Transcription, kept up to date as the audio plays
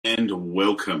and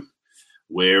welcome.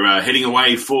 We're heading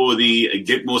away for the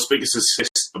Get More Speaker Success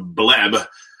Blab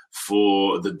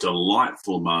for the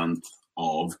delightful month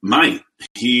of May.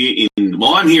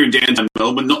 I'm here in downtown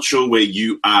Melbourne, not sure where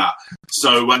you are.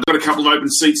 So I've got a couple of open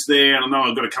seats there, and I know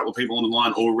I've got a couple of people on the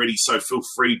line already, so feel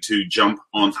free to jump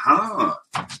on.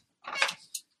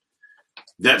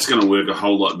 That's going to work a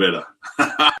whole lot better.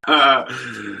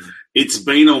 It's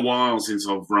been a while since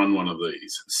I've run one of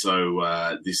these,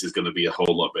 so this is going to be a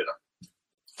whole lot better.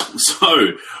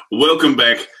 So, welcome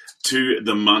back to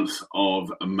the month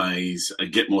of May's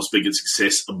Get More Speaker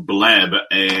Success Blab,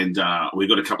 and we've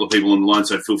got a couple of people on the line,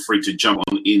 so feel free to jump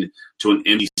on in to an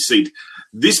empty seat.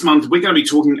 This month, we're going to be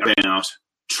talking about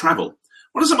travel.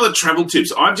 What are some of the travel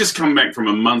tips? I've just come back from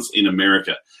a month in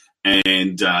America,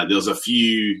 and there was a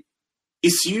few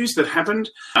issues that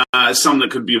happened, some that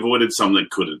could be avoided, some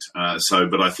that couldn't.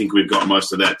 But I think we've got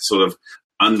most of that sort of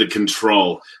under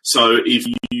control. So if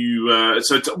you,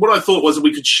 what I thought was that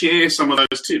we could share some of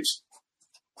those tips.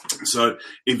 So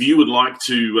if you would like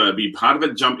to be part of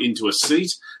it, jump into a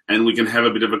seat and we can have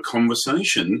a bit of a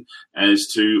conversation as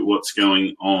to what's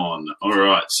going on. All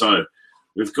right. So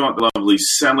we've got the lovely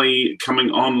Sally coming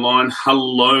online.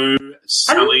 Hello,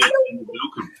 Sally.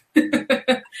 Welcome.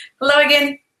 Hello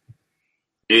again.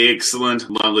 Excellent.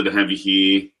 Lovely to have you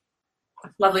here.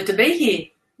 Lovely to be here.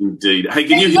 Indeed. Hey,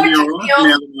 can you hear me all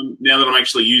right now that I'm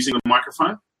actually using the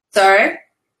microphone? Sorry?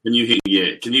 Can you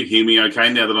hear me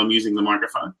okay now that I'm using the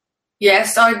microphone?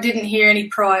 Yes, I didn't hear any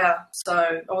prior, so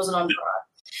I wasn't on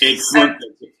prior. Excellent.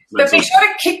 But be sure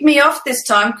to kick me off this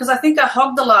time because I think I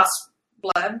hogged the last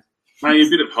blab. Hey, a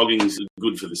bit of hogging is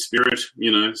good for the spirit,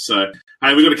 you know. So,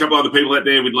 hey, we've got a couple other people out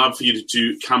there. We'd love for you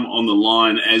to come on the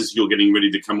line as you're getting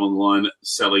ready to come on the line.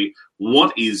 Sally,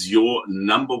 what is your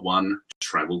number one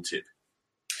travel tip?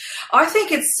 I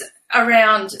think it's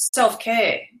around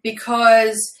self-care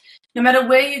because no matter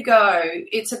where you go,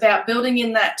 it's about building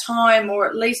in that time or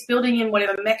at least building in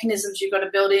whatever mechanisms you've got to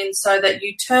build in so that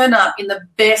you turn up in the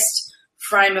best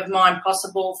frame of mind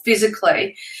possible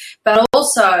physically, but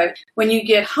also when you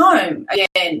get home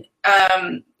again,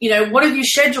 what have you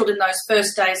scheduled in those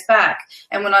first days back?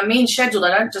 And when I mean scheduled,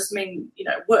 I don't just mean,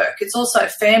 work. It's also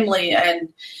family and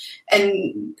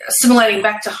assimilating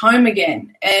back to home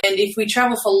again. And if we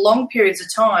travel for long periods of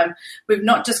time, we've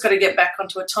not just got to get back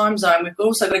onto a time zone, we've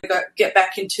also got to get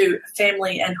back into a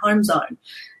family and home zone.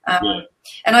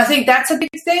 And I think that's a big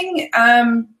thing.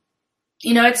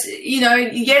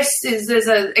 Yes, there's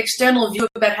an external view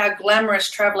about how glamorous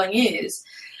traveling is,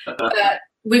 but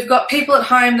we've got people at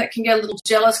home that can get a little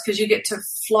jealous because you get to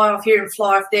fly off here and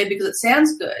fly off there because it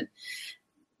sounds good.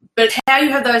 But how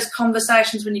you have those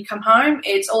conversations when you come home,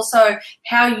 it's also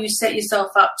how you set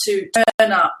yourself up to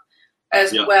turn up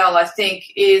as well, I think,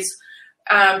 is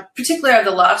particularly over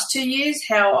the last 2 years,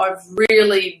 how I've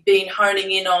really been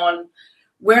honing in on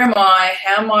where am I,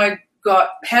 how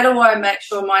do I make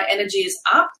sure my energy is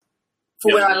up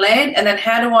for when I land, and then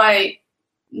how do I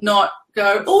not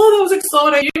go, oh, that was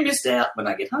exciting, you missed out when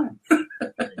I get home.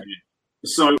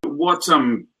 So what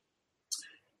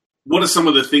are some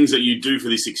of the things that you do for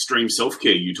this extreme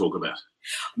self-care you talk about?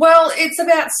 Well, it's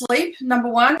about sleep, number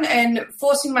one, and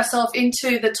forcing myself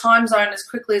into the time zone as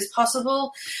quickly as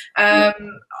possible. I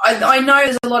know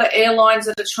there's a lot of airlines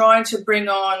that are trying to bring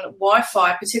on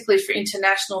Wi-Fi, particularly for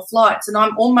international flights, and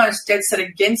I'm almost dead set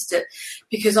against it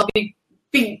because I'll be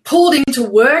pulled into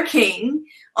working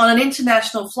on an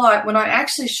international flight when I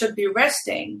actually should be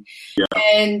resting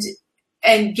and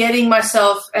getting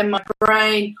myself and my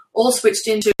brain all switched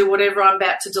into whatever I'm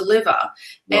about to deliver.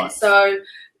 Right. And so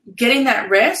getting that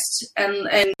rest and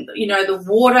the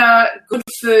water, good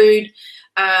food,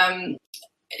 don't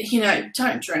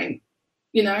drink,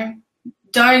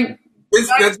 don't.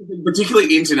 That's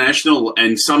particularly international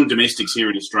and some domestics here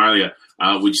in Australia,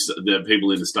 which the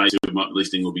people in the States who might be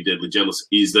listening will be deadly jealous,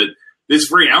 is that there's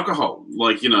free alcohol.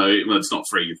 It's not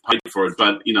free, you've paid for it,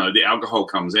 but, the alcohol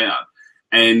comes out.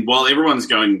 And while everyone's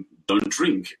going, don't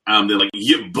drink, they're like,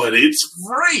 yeah, but it's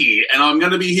free and I'm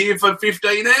going to be here for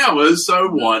 15 hours, so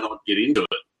why not get into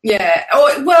it? Yeah.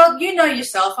 Oh, well, you know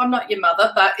yourself, I'm not your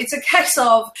mother, but it's a case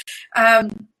of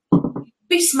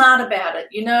be smart about it,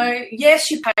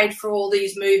 Yes, you paid for all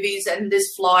these movies and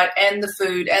this flight and the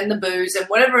food and the booze and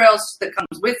whatever else that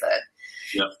comes with it.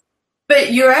 Yeah. But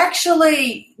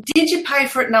did you pay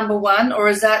for it, number one, or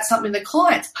is that something the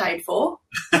client's paid for?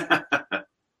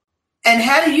 And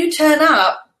how do you turn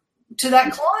up to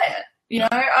that client? You're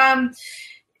an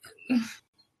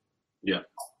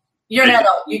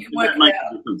adult. You can work it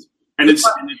out. And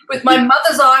with my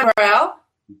mother's eyebrow,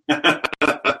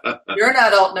 you're an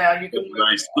adult now. You can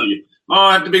work it out.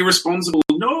 I have to be responsible.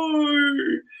 No.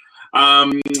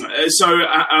 I'm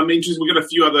interested. We've got a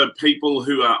few other people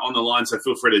who are on the line, so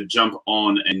feel free to jump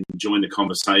on and join the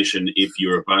conversation if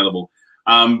you're available.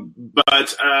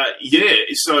 It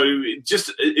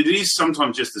is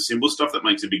sometimes just the simple stuff that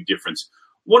makes a big difference.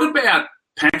 What about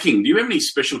packing? Do you have any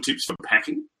special tips for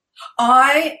packing?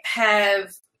 I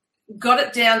have got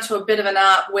it down to a bit of an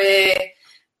art where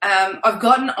I've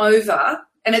gotten over,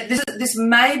 and this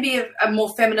may be a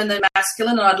more feminine than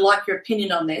masculine, and I'd like your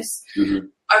opinion on this. Mm-hmm.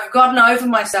 I've gotten over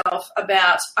myself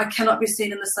about I cannot be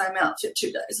seen in the same outfit 2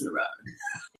 days in a row.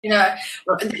 You know,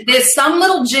 there's some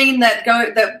little gene that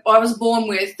I was born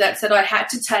with that said I had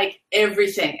to take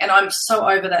everything, and I'm so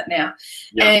over that now.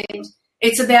 Yeah. And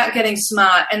it's about getting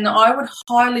smart, and I would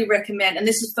highly recommend, and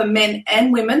this is for men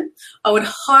and women, I would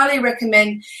highly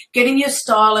recommend getting your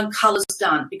style and colours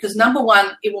done, because number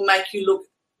one, it will make you look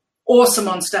awesome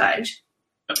on stage.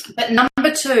 But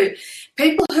number two,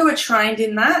 people who are trained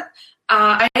in that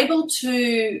are able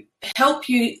to help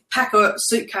you pack a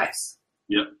suitcase.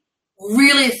 Yep.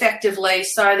 Really effectively,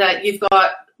 so that you've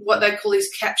got what they call these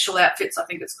capsule outfits, I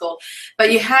think it's called.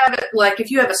 But you have it, like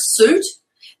if you have a suit,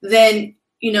 then,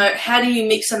 you know, how do you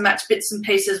mix and match bits and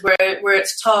pieces where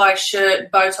it's tie,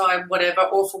 shirt, bow tie, whatever,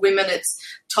 or for women it's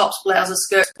tops, blouses,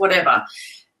 skirts, whatever.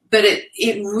 But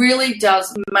it really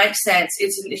does make sense.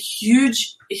 It's a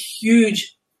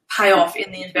huge payoff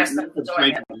in the investment for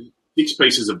doing it. 6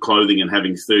 pieces of clothing and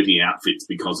having 30 outfits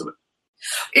because of it.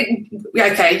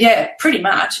 Okay, yeah, pretty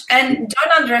much. And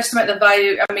don't underestimate the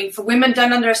value. I mean, for women,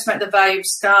 don't underestimate the value of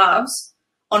scarves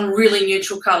on really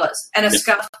neutral colours. And a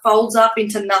scarf folds up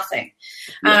into nothing.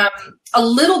 Yeah. A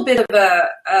little bit of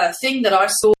a thing that I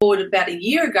saw about a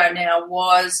year ago now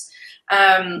was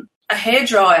a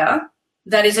hairdryer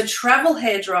that is a travel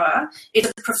hairdryer. It's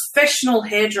a professional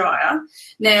hairdryer.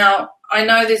 Now, I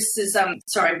know this is,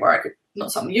 sorry, Warwick,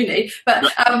 not something you need,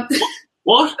 but...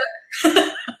 What?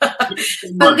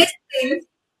 But this thing,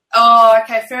 oh,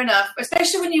 okay, fair enough.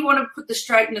 Especially when you want to put the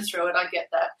straightener through it, I get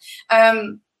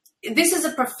that. This is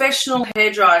a professional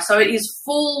hairdryer, so it is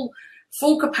full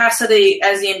capacity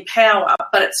as in power,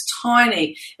 but it's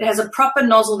tiny. It has a proper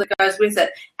nozzle that goes with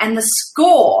it. And the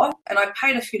score, and I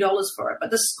paid a few dollars for it, but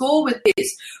the score with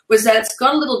this was that it's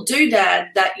got a little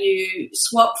doodad that you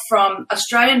swap from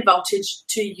Australian voltage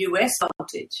to US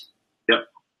voltage. Yep.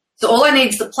 So all I need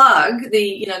is the plug,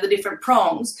 the different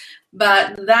prongs,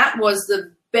 but that was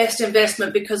the best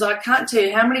investment, because I can't tell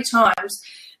you how many times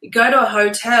you go to a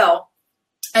hotel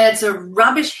and it's a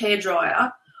rubbish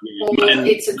hairdryer, or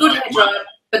it's a good hairdryer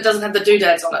but doesn't have the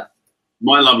doodads on it.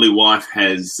 My lovely wife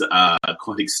has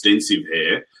quite extensive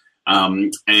hair,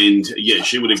 and yeah,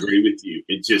 she would agree with you.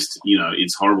 It just,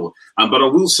 it's horrible. But I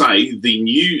will say the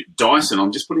new Dyson,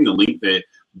 I'm just putting the link there,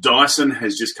 Dyson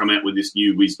has just come out with this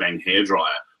new whiz-bang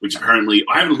hairdryer, which apparently,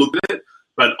 I haven't looked at it,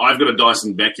 but I've got a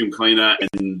Dyson vacuum cleaner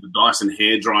and the Dyson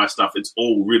hairdryer stuff. It's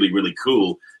all really, really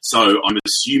cool. So I'm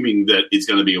assuming that it's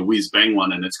going to be a whiz-bang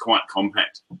one, and it's quite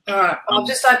compact. All right. I've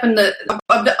just opened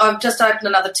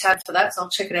another tab for that, so I'll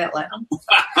check it out later.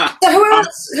 So who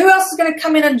else is going to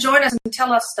come in and join us and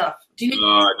tell us stuff? Do you need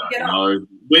I don't know.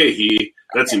 We're here.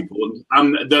 That's important.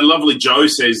 The lovely Joe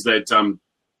says that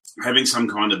having some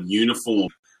kind of uniform,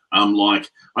 like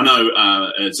I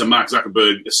know it's a Mark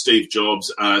Zuckerberg, Steve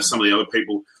Jobs, some of the other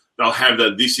people, they'll have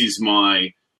that this is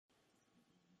my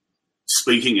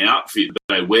speaking outfit that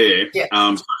they wear. Yeah.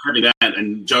 So having that,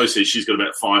 and Jo says she's got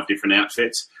about 5 different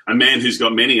outfits. A man who's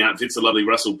got many outfits, the lovely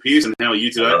Russell Pearson. How are you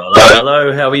today?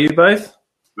 Hello, how are you both?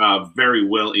 Very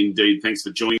well indeed. Thanks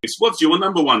for joining us. What's your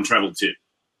number one travel tip?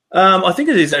 I think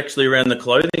it is actually around the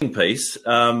clothing piece.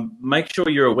 Make sure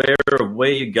you're aware of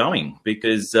where you're going,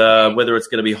 because whether it's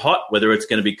going to be hot, whether it's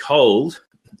going to be cold,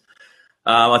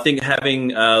 I think having,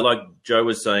 like Joe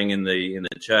was saying in the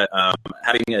chat,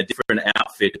 having a different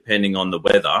outfit depending on the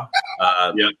weather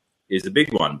is a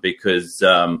big one, because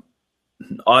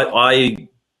I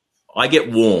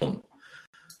get warm.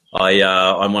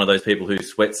 I'm one of those people who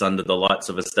sweats under the lights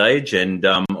of a stage, and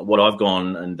what I've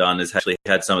gone and done is actually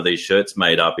had some of these shirts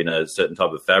made up in a certain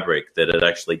type of fabric that it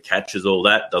actually catches all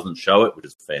that, doesn't show it, which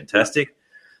is fantastic.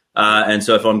 And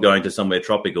so if I'm going to somewhere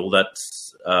tropical,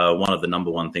 that's one of the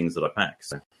number one things that I pack.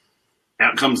 So.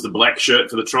 Out comes the black shirt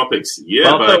for the tropics.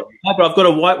 Yeah, but I've got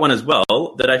a white one as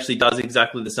well that actually does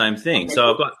exactly the same thing.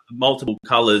 So I've got multiple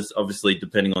colours, obviously,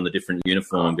 depending on the different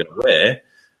uniform I'm going to wear.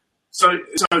 So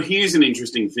here's an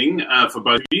interesting thing for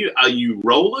both of you. Are you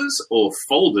rollers or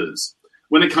folders?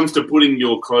 When it comes to putting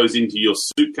your clothes into your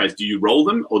suitcase, do you roll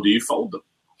them or do you fold them?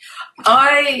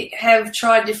 I have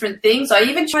tried different things. I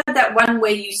even tried that one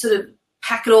where you sort of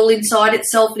pack it all inside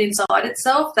itself and inside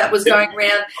itself. That was going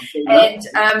around.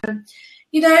 And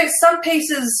some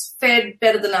pieces fared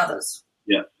better than others.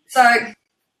 Yeah. So,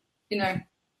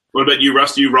 What about you,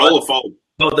 Russ? Do you roll or fold?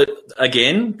 Well,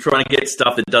 again, trying to get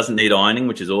stuff that doesn't need ironing,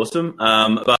 which is awesome.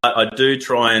 But I do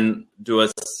try and do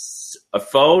a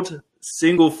fold,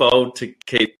 single fold to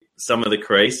keep some of the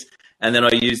crease. And then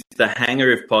I use the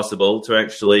hanger, if possible, to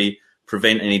actually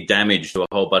prevent any damage to a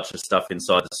whole bunch of stuff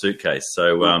inside the suitcase.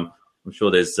 So I'm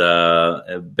sure there's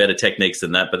better techniques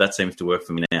than that, but that seems to work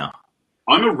for me now.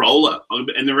 I'm a roller,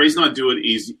 and the reason I do it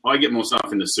is I get more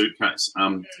stuff in the suitcase.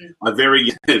 I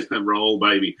very roll,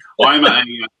 baby. I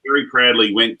very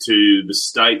proudly went to the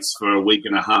States for a week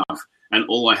and a half, and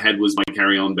all I had was my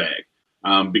carry-on bag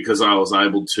because I was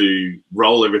able to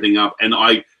roll everything up, and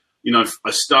I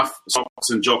stuff socks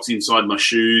and jocks inside my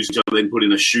shoes, which I then put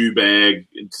in a shoe bag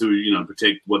to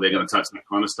protect what they're going to touch, that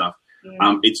kind of stuff.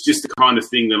 It's just the kind of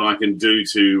thing that I can do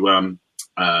to.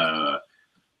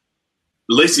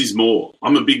 Less is more.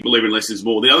 I'm a big believer in less is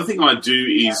more. The other thing I do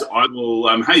is I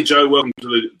will. Hey Joe, welcome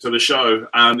to the show.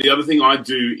 The other thing I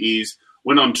do is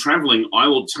when I'm traveling, I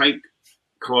will take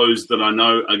clothes that I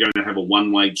know are going to have a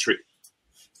one-way trip,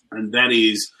 and that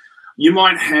is, you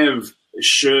might have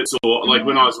shirts or like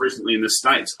when I was recently in the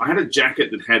States, I had a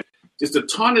jacket that had just a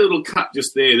tiny little cut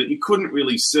just there that you couldn't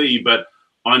really see, but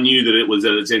I knew that it was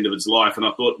at its end of its life, and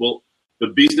I thought, well, the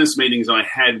business meetings I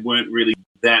had weren't really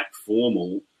that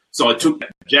formal. So I took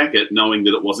that jacket knowing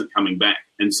that it wasn't coming back.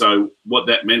 And so what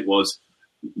that meant was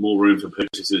more room for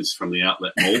purchases from the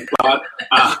outlet mall. But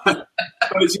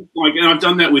it's like, and I've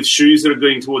done that with shoes that are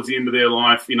going towards the end of their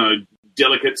life,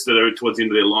 delicates that are towards the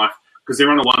end of their life, because they're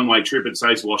on a one-way trip. It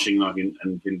saves washing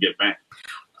and can get back.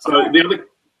 So the other,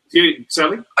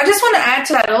 Sally? I just want to add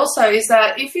to that also is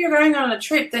that if you're going on a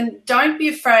trip, then don't be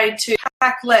afraid to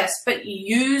pack less, but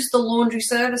use the laundry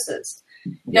services.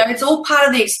 It's all part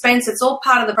of the expense. It's all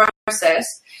part of the process.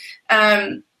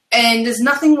 And there's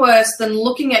nothing worse than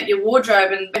looking at your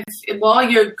wardrobe and while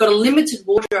you've got a limited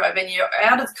wardrobe and you're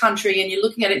out of the country and you're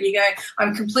looking at it and you're going,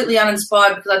 I'm completely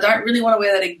uninspired because I don't really want to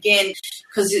wear that again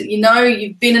because,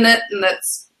 you've been in it and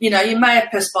that's, you may have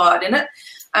perspired in it.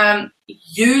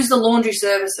 Use the laundry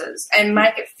services and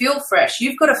make it feel fresh.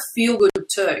 You've got to feel good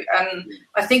too. And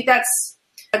I think that's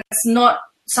not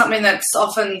something that's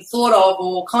often thought of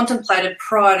or contemplated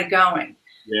prior to going.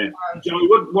 Yeah. Joey,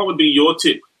 what would be your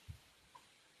tip?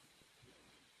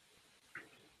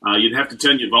 You'd have to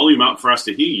turn your volume up for us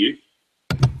to hear you.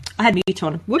 I had mute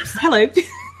on. Whoops. Hello.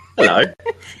 Hello.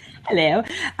 Hello.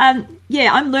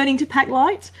 I'm learning to pack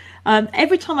light.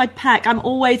 Every time I pack, I'm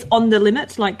always on the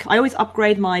limit. Like I always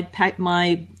upgrade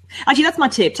actually, that's my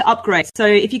tip, to upgrade. So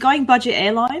if you're going budget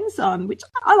airlines, which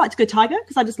I like to go Tiger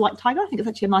because I just like Tiger. I think it's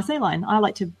actually a nice airline. I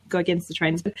like to go against the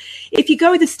trends. But if you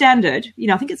go with the standard,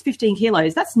 I think it's 15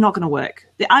 kilos, that's not going to work.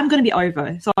 I'm going to be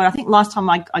over. So I think last time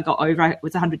I got over, it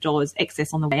was $100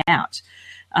 excess on the way out.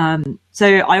 So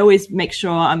I always make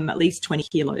sure I'm at least 20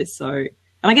 kilos. So, and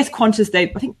I guess Qantas, I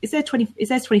think, is there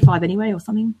 25 anyway or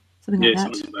something? Something like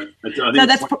that. Something like that.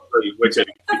 I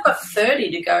think I've got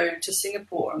 30 to go to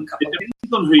Singapore in a couple of weeks.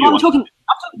 I'm talking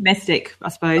domestic, I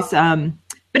suppose.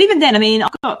 But even then, I mean,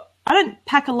 I don't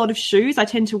pack a lot of shoes. I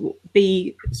tend to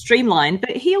be streamlined,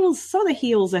 but some of the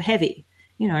heels are heavy,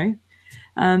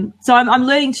 So I'm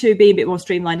learning to be a bit more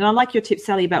streamlined. And I like your tip,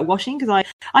 Sally, about washing because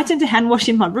I tend to hand wash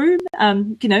in my room,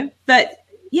 But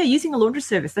yeah, using a laundry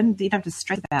service, then you don't have to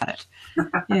stress about it.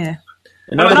 Yeah.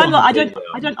 I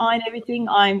don't iron everything.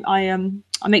 I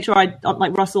make sure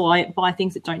like Russell, I buy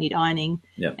things that don't need ironing.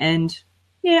 Yep. And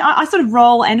I sort of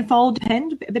roll and fold,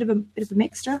 depend a bit of a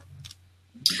mixture.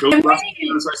 Cool. You want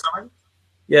to say something?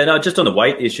 Yeah, no, just on the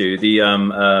weight issue.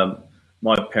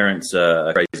 My parents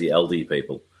are crazy LD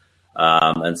people,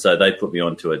 and so they put me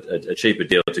onto a cheaper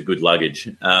deal to Good Luggage,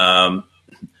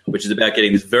 which is about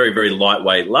getting this very, very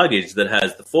lightweight luggage that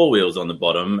has the four wheels on the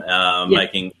bottom,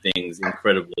 making things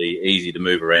incredibly easy to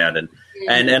move around, and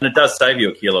it does save you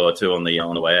a kilo or two on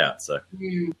the way out. So,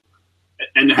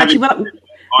 and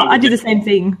I did the same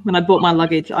thing when I bought my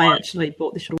luggage. I actually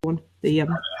bought the short one.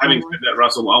 Having said that,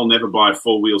 Russell, I'll never buy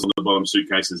four wheels on the bottom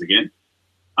suitcases again,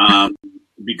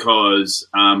 because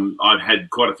I've had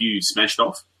quite a few smashed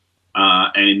off,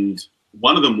 and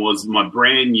one of them was my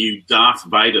brand new Darth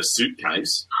Vader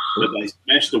suitcase that they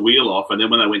smashed the wheel off, and then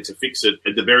when they went to fix it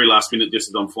at the very last minute, just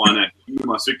as I'm flying out, give me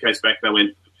my suitcase back. They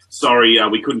went, "Sorry,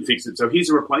 we couldn't fix it. So here's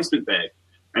a replacement bag."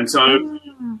 And so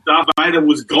Darth Vader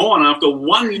was gone after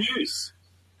one use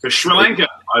to Sri Lanka.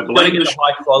 I blame the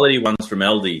high quality ones from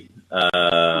Aldi.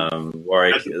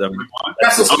 Warwick.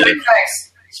 Russell,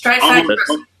 straight face.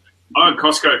 I'm a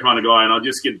Costco kind of guy, and I'll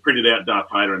just get printed out Darth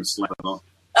Vader and slap it on.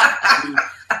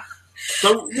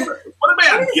 So what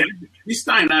about this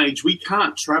day and age, we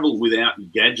can't travel without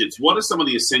gadgets. What are some of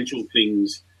the essential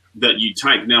things that you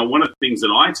take? Now, one of the things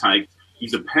that I take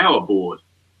is a power board,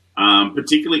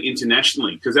 particularly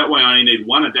internationally, because that way I only need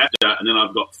one adapter, and then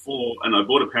I've got 4, and I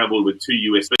bought a power board with 2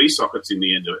 USB sockets in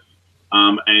the end of it.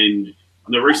 And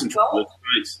the recent trip to the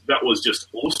States, that was just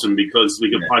awesome because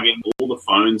we could plug in all the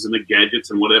phones and the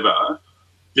gadgets and whatever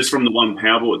just from the one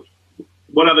power board.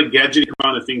 What other gadget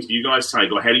kind of things do you guys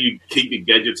take, or how do you keep your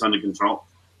gadgets under control?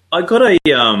 I got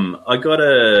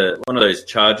one of those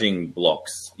charging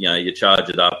blocks. You know, you charge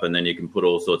it up and then you can put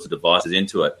all sorts of devices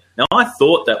into it. Now, I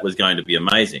thought that was going to be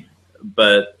amazing,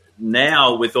 but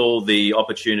now with all the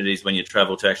opportunities when you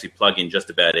travel to actually plug in just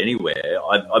about anywhere,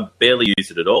 I barely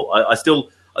use it at all. I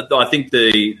think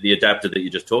the adapter that you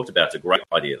just talked about is a great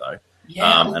idea, though.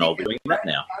 Yeah, and I'll be doing that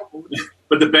now.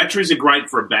 But the batteries are great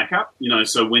for a backup, you know,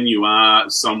 so when you are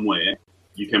somewhere,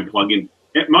 you can plug in.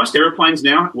 Most airplanes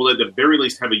now will at the very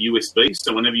least have a USB,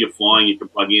 so whenever you're flying, you can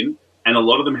plug in. And a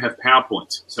lot of them have power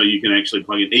points, so you can actually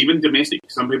plug in. Even domestic.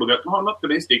 Some people go, oh, not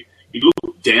domestic. You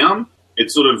look down,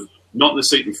 it's sort of not the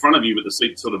seat in front of you, but the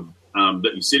seat sort of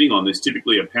that you're sitting on. There's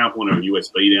typically a power point or a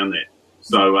USB down there.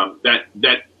 So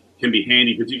that can be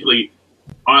handy, particularly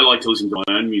I like to listen to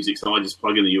my own music, so I just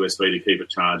plug in the USB to keep it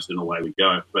charged and away we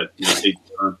go. But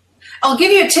I'll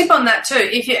give you a tip on that too.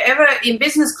 If you're ever in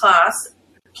business class,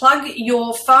 plug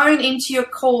your phone into your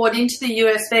cord, into the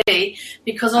USB,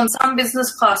 because on some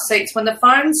business class seats, when the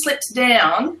phone slips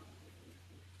down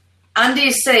under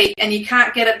your seat and you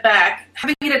can't get it back,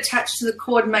 having it attached to the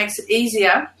cord makes it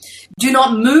easier. Do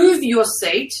not move your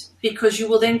seat because you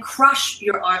will then crush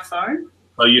your iPhone.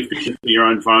 So you're fixing for your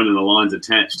own phone and the line's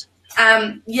attached.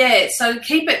 So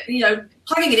keep it,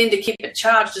 plugging it in to keep it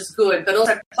charged is good, but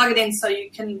also plug it in so you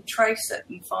can trace it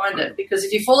and find it. Because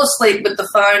if you fall asleep with the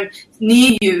phone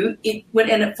near you,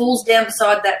 and it falls down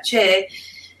beside that chair,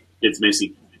 it's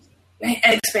messy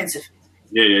and expensive.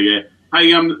 Yeah.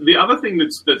 Hey, the other thing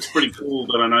that's pretty cool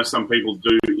that I know some people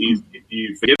do is if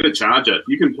you forget a charger,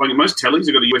 you can plug in. Most tellies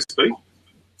have got a USB.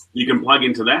 You can plug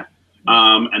into that,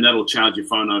 and that'll charge your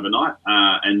phone overnight.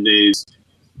 And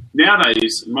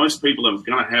nowadays, most people are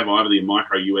going to have either the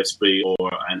micro USB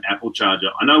or an Apple charger.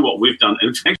 I know what we've done,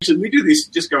 and actually we do this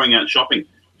just going out shopping.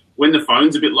 When the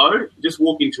phone's a bit low, just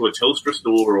walk into a Telstra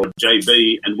store or a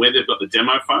JB, and where they've got the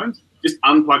demo phones, just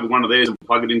unplug one of theirs and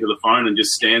plug it into the phone and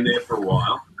just stand there for a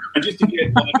while. And just to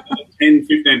get like 10,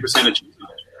 15% of charge.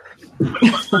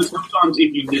 But sometimes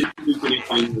if you need to do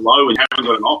anything low and you haven't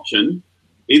got an option,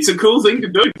 it's a cool thing to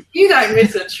do. You don't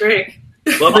miss a trick.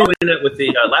 Well, I've been doing it with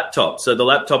the laptop. So the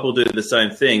laptop will do the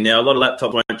same thing. Now, a lot of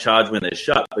laptops won't charge when they're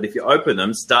shut, but if you open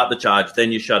them, start the charge,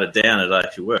 then you shut it down, it'll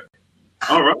actually work.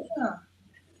 All right.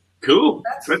 Cool.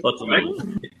 That's lots of we're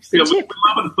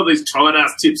loving all these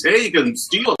tight-ass tips. How you can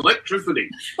steal electricity.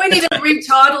 We need to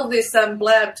retitle this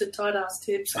blab to tight-ass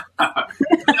tips. But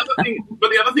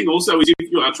the other thing also is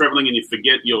if you are travelling and you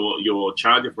forget your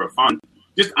charger for a phone,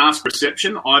 just ask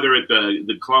reception either at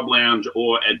the club lounge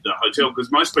or at the hotel,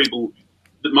 because most of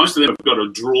them have got a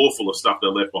drawer full of stuff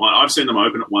they're left behind. I've seen them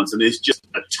open it once and there's just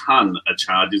a ton of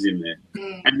chargers in there.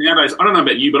 And nowadays, I don't know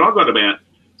about you, but I've got about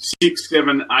 6,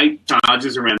 7, 8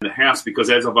 chargers around the house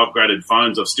because as I've upgraded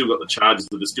phones, I've still got the chargers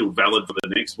that are still valid for the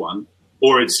next one.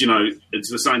 Or it's, it's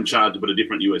the same charger but a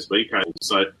different USB cable.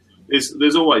 So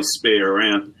there's always spare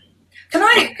around. Can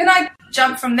I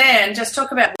jump from there and just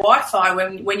talk about Wi-Fi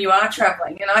when you are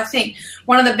travelling? And I think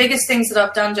one of the biggest things that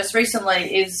I've done just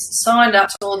recently is signed up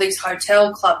to all these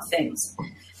hotel club things,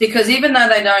 because even though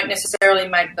they don't necessarily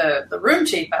make the room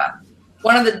cheaper,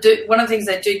 one of the things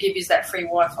they do give you is that free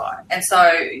Wi-Fi. And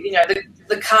so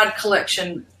the card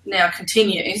collection now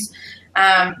continues,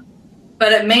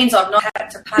 but it means I've not had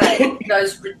to pay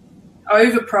those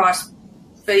overpriced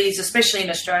fees, especially in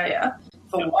Australia,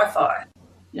 for Wi-Fi.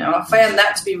 I found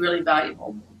that to be really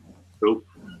valuable. Cool.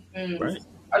 Right.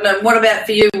 I don't know. What about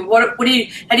for you? How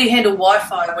do you handle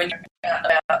Wi-Fi when you're out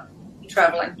and about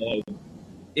traveling?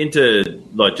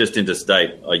 Just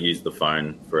interstate, I use the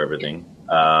phone for everything.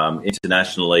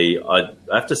 Internationally, I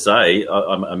have to say,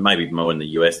 I'm maybe more in the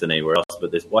US than anywhere else,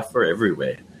 but there's Wi-Fi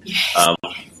everywhere. Yes.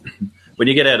 When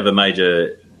you get out of a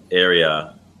major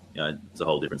area, it's a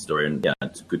whole different story, and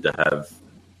it's good to have.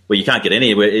 Well, you can't get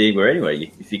anywhere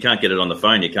anyway. If you can't get it on the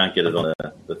phone, you can't get it on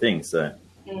the thing. So,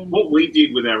 what we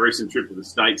did with our recent trip to the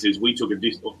States is we took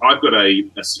I've got a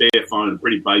spare phone,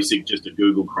 pretty basic, just a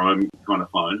Google Chrome kind of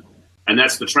phone, and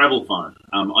that's the travel phone.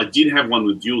 I did have one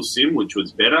with dual SIM, which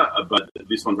was better, but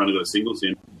this one's only got a single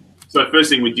SIM. So the first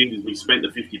thing we did is we spent the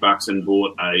 $50 and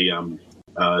bought $50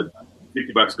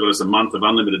 got us a month of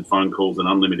unlimited phone calls and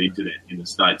unlimited internet in the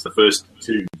States. The first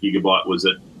 2 gigabyte was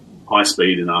at high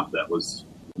speed enough. That was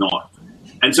not.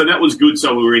 And so that was good.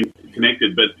 So we were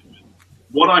connected. But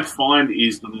what I find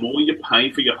is the more you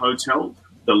pay for your hotel,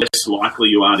 the less likely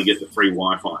you are to get the free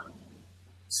Wi-Fi.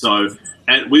 So,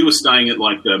 and we were staying at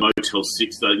like the Motel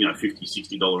 6, the,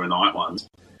 $50, $60 a night ones.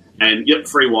 And yep,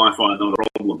 free Wi-Fi, not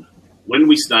a problem. When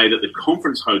we stayed at the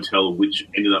conference hotel, which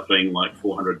ended up being like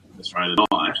 400 Australian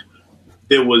a night,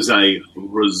 there was a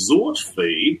resort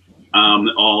fee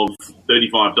of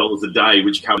 $35 a day,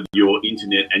 which covered your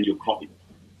internet and your coffee.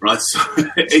 Right, so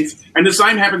and the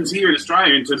same happens here in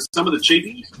Australia. In terms of some of the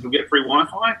cheapies, you'll get free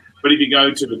Wi-Fi, but if you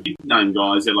go to the big name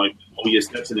guys, they're like, oh yes,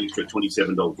 that's an extra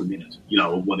 $27 a minute,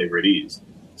 or whatever it is.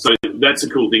 So that's a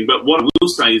cool thing. But what I will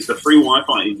say is the free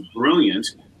Wi-Fi is brilliant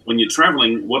when you're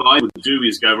traveling. What I would do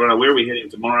is go, right, where are we heading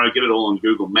tomorrow? Get it all on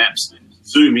Google Maps,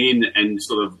 zoom in, and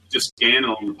sort of just scan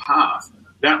along the path.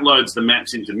 That loads the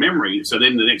maps into memory. So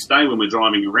then the next day when we're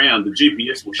driving around, the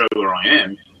GPS will show where I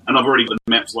am. And I've already got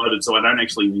the maps loaded, so I don't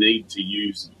actually need to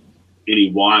use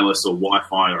any wireless or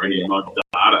Wi-Fi or any mobile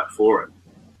data for it.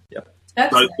 Yep.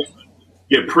 So,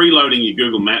 preloading your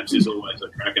Google Maps is always a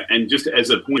cracker. And just as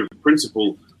a point of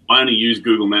principle, I only use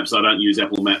Google Maps. I don't use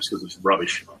Apple Maps because it's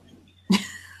rubbish.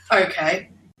 Okay.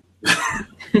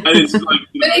 And it's like,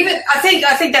 but even I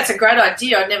think that's a great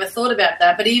idea. I'd never thought about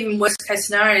that. But even worst case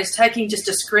scenario is taking just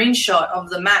a screenshot of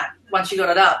the map once you got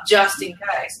it up, just in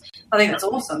case. I think that's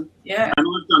awesome. Yeah. And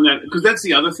I've done that because that's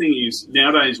the other thing is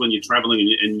nowadays when you're traveling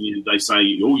and they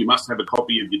say, oh, you must have a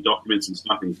copy of your documents and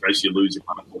stuff in case you lose your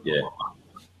passport. Yeah.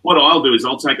 What I'll do is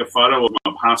I'll take a photo of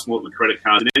my passport, my credit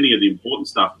card, and any of the important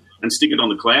stuff and stick it on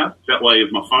the cloud. That way,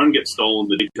 if my phone gets stolen,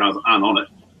 the details aren't on it.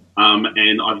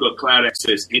 And I've got cloud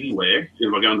access anywhere.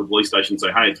 If I go into the police station and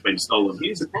say, hey, it's been stolen,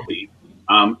 here's a copy.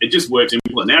 It just works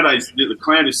simpler. Nowadays, the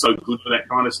cloud is so good for that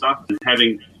kind of stuff. And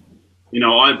having,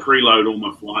 I preload all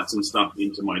my flights and stuff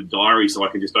into my diary so I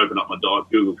can just open up my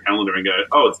Google Calendar and go,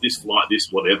 oh, it's this flight, this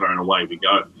whatever, and away we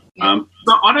go.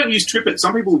 So I don't use TripIt.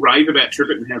 Some people rave about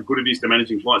TripIt and how good it is to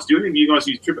managing flights. Do any of you guys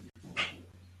use TripIt?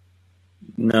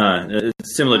 No,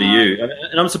 it's similar to you.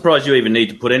 And I'm surprised you even need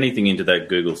to put anything into that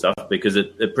Google stuff because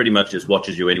it pretty much just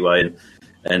watches you anyway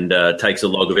and takes a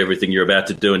log of everything you're about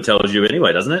to do and tells you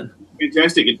anyway, doesn't it?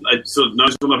 Fantastic. It sort of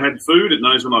knows when I've had food. It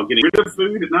knows when I'm getting rid of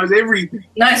food. It knows everything.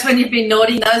 Knows when you've been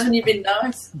naughty. Knows when you've been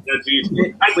nice. That's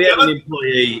it. We had an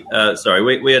employee.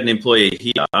 We had an employee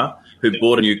here who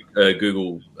bought a new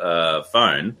Google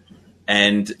phone,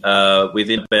 and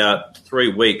within about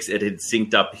 3 weeks, it had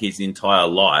synced up his entire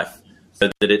life, so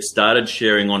that it started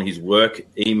sharing on his work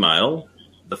email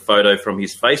the photo from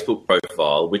his Facebook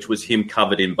profile, which was him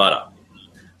covered in butter.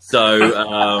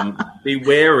 So be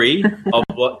wary of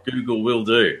what Google will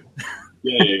do.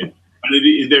 Yeah.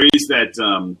 And there is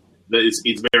that,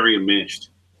 it's very enmeshed.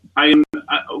 When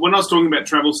I was talking about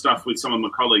travel stuff with some of my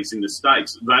colleagues in the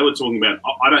States, they were talking about,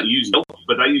 I don't use Yelp,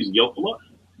 but they use Yelp a lot.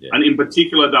 Yeah. And in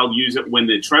particular, they'll use it when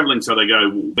they're traveling. So they go,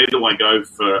 well, where do I go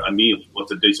for a meal?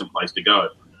 What's a decent place to go?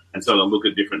 And so they'll look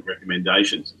at different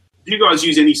recommendations. Do you guys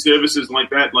use any services like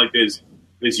that? Like there's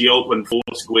Yelp and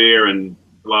Foursquare and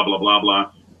blah, blah, blah,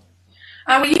 blah.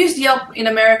 We used Yelp in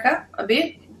America a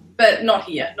bit, but not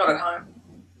here, not at home.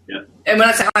 Yeah. And when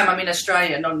I say home, I mean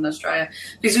Australia, not in Australia.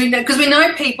 Because we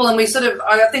know people and we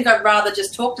I think I'd rather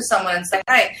just talk to someone and say,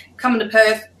 hey, coming to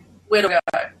Perth, where do I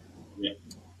go? Yeah.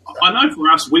 I know for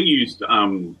us, we used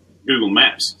Google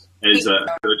Maps as a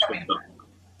search vector.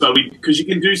 So because you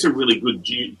can do some really good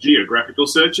geographical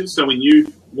searches. So we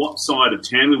knew what side of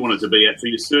town we wanted to be at. So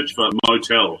you search for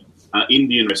motel,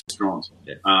 Indian restaurant,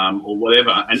 or whatever,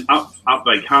 and up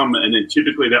they come, and then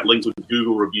typically that links with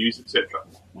Google reviews, etc.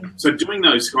 So doing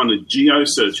those kind of geo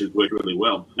searches work really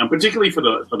well, and particularly for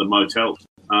the motels.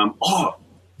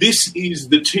 This is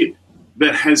the tip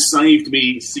that has saved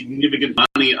me significant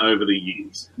money over the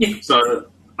years. Yeah. So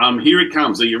here it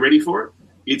comes. Are you ready for it?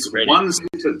 It's ready. One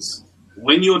sentence.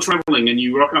 When you're traveling and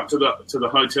you rock up to the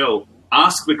hotel,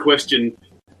 ask the question,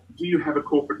 do you have a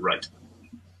corporate rate?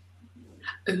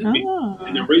 Oh.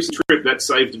 In a recent trip, that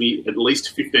saved me at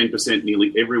least 15%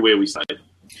 nearly everywhere we stayed.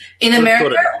 In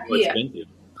America? Yeah.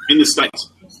 In the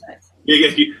States. Yeah,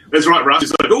 that's right, Russ.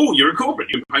 It's like, oh, you're a corporate,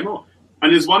 you pay more.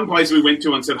 And there's one place we went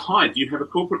to and said, hi, do you have a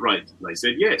corporate rate? They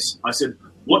said, yes. I said,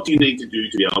 what do you need to do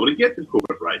to be able to get the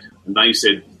corporate rate? And they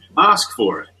said, ask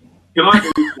for it. Can I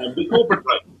have the corporate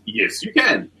rate? Yes, you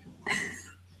can.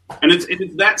 And it's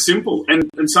that simple. And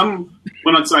some,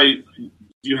 when I'd say,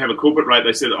 do you have a corporate rate?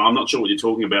 They said, I'm not sure what you're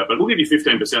talking about, but we'll give you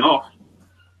 15% off.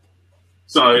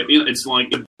 So it's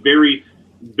like a very,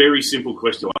 very simple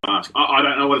question to ask. I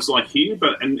don't know what it's like here,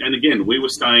 but and again, we were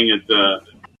staying at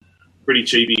pretty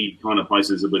cheapy kind of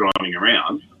places that we're driving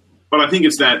around. But I think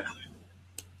it's that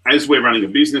as we're running a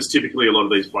business, typically a lot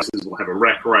of these places will have a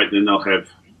rack rate, and then they'll have,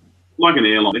 like an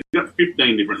airline, they've got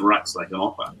 15 different rates they can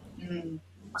offer.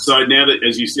 So now that,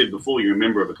 as you said before, you're a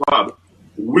member of a club,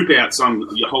 whip out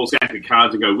your whole stack of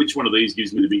cards and go, which one of these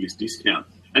gives me the biggest discount?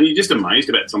 And you're just amazed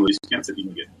about some of the discounts that you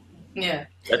can get. Yeah.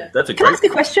 That's a Can I great ask a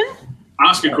question?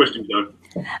 Ask a question, Joe.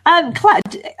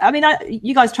 I mean,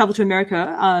 you guys travel to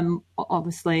America,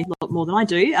 obviously a lot more than I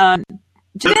do.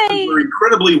 We're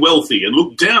incredibly wealthy and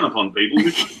look down upon people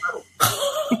who travel.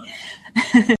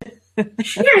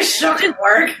 You're shocking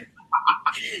work.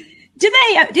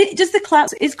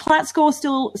 Is Clout Score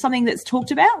still something that's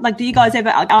talked about? Like, do you guys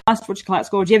ever ask for Clout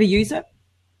Score? Do you ever use it?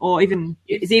 Or even,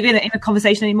 is it even in a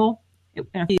conversation anymore?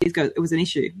 A few years ago, it was an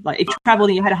issue. Like, if you travelled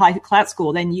and you had a high Clout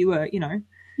Score, then you were,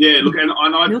 Yeah, look, and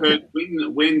I've heard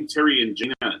when Terry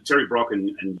Brock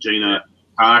and Gina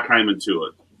Carr came into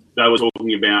it, they were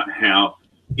talking about how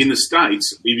in the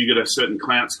States, if you get a certain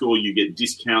Clout Score, you get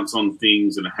discounts on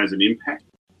things and it has an impact.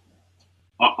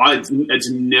 It's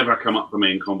never come up for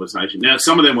me in conversation. Now,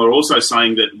 some of them were also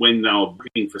saying that when they were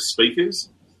looking for speakers,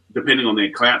 depending on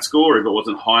their Clout Score, if it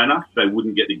wasn't high enough, they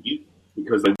wouldn't get the gig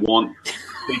because they want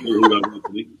people who don't want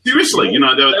to. Seriously, there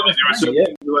are some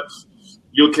people who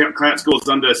your Clout Score's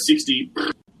under 60.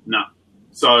 No.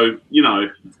 So,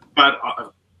 but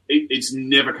it's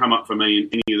never come up for me in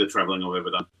any of the travelling I've ever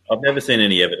done. I've never seen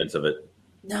any evidence of it.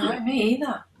 No, me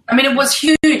either. I mean, it was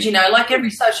huge, like every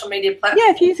social media platform.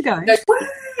 Yeah, a few years ago. Goes,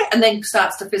 and then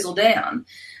starts to fizzle down.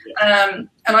 And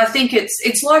I think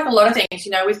it's like a lot of things,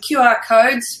 with QR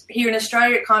codes here in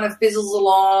Australia, it kind of fizzles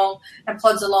along and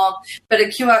plods along. But a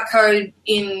QR code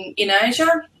in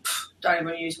Asia, don't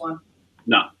even use one.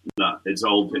 No, it's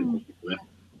old people.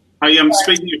 Hey,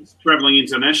 speaking of travelling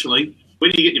internationally, where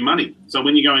do you get your money? So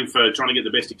when you're going for trying to get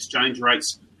the best exchange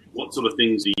rates, what sort of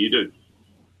things do you do?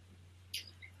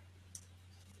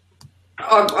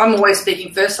 I'm always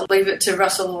speaking first. I'll leave it to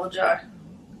Russell or Joe.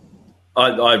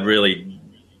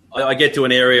 I get to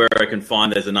an area where I can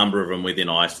find there's a number of them within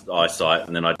eyesight,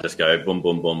 and then I just go boom,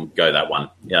 boom, boom, go that one.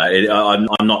 I'm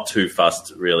not too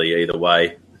fussed really either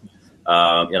way.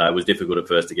 It was difficult at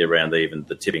first to get around even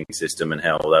the tipping system and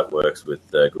how all that works with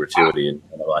gratuity and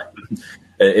like.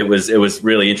 It was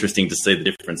really interesting to see the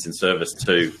difference in service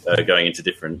too, going into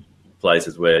different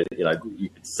places where you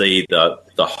could see the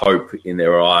hope in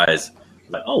their eyes.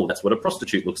 Like, oh, that's what a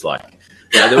prostitute looks like.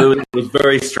 It was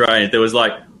very strange. There was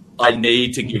like, I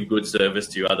need to give good service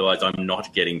to you, otherwise I'm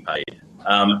not getting paid.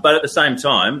 But at the same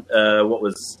time, what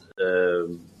was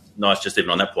nice, just even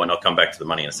on that point, I'll come back to the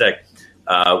money in a sec,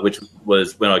 which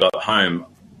was when I got home,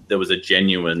 there was a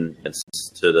genuineness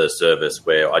to the service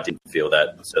where I didn't feel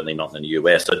that, certainly not in the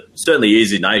US. So it certainly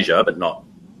is in Asia, but not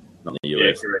in the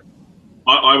US. Yeah, correct.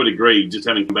 I would agree, just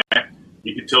having come back,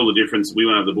 you could tell the difference. We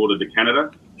went over the border to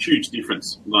Canada, huge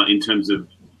difference, like in terms of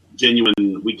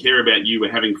genuine, we care about you,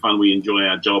 we're having fun, we enjoy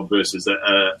our job versus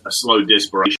a slow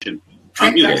desperation.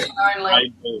 Transaction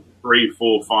only. $3,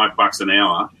 $4, $5 an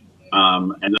hour,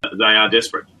 and they are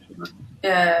desperate.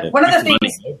 Yeah. One of the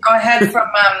things I had from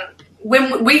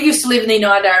when we used to live in the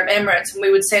United Arab Emirates, and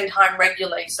we would send home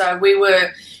regularly. So we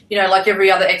were, like every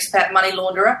other expat money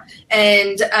launderer,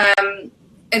 and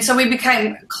so we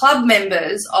became club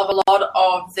members of a lot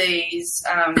of these,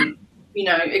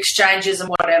 exchanges and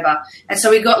whatever. And so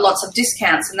we got lots of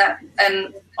discounts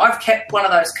and I've kept one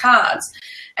of those cards.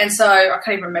 And so I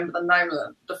can't even remember the name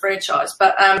of the franchise,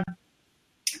 but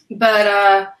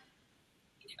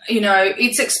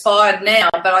it's expired now,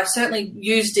 but I certainly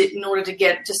used it in order to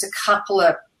get just a couple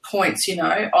of points,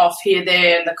 off here,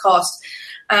 there, and the cost.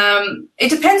 It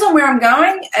depends on where I'm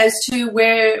going as to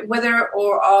whether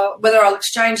I'll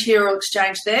exchange here or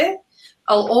exchange there.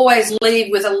 I'll always leave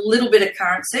with a little bit of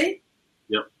currency.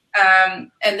 Yep.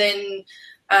 And then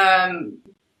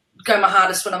go my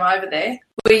hardest when I'm over there.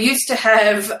 We used to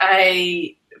have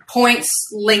a points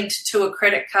linked to a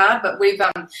credit card, but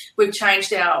we've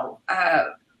changed our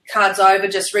cards over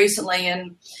just recently,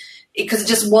 and because it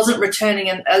just wasn't returning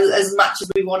as much as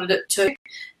we wanted it to.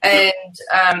 And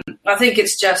I think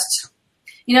it's just,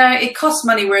 it costs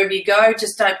money wherever you go.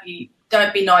 Just don't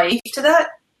be naive to that.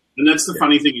 And that's the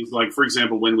funny thing is, like, for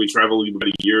example, when we travel, you go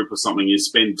to Europe or something, you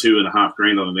spend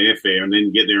 $2,500 on an airfare and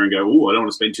then get there and go, oh, I don't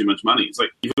want to spend too much money. It's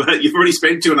like, you've already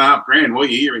spent $2,500 while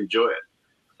you're here, enjoy it.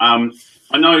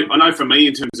 I know for me,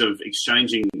 in terms of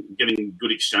getting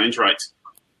good exchange rates,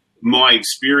 my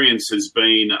experience has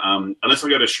been, unless I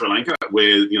go to Sri Lanka,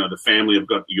 where, the family have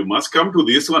got, you must come to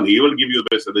this one, he will give you the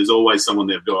best, so there's always someone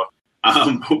they've got.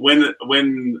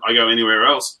 When I go anywhere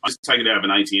else, I just take it out of an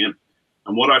ATM.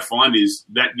 And what I find is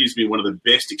that gives me one of the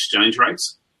best exchange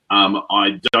rates.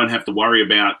 I don't have to worry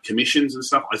about commissions and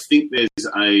stuff. I think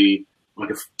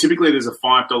typically there's a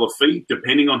 $5 fee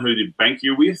depending on who the bank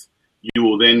you're with. You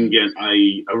will then get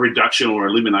a reduction or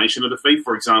elimination of the fee.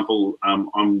 For example,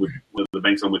 I'm with one of the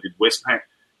banks I'm with is Westpac.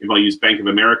 If I use Bank of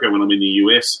America when I'm in the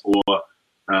US or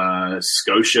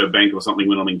Scotia Bank or something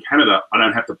when I'm in Canada, I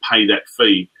don't have to pay that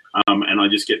fee, and I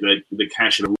just get the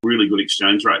cash at a really good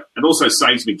exchange rate. It also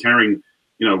saves me carrying,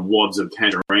 wads of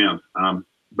cash around.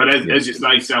 But as you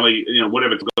say, Sally,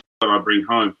 whatever I bring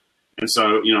home. And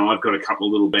so, I've got a couple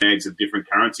of little bags of different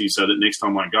currencies so that next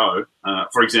time I go,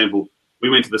 for example, we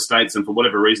went to the States and for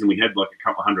whatever reason we had like a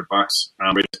couple of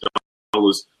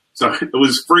 $100, so it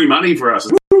was free money for us.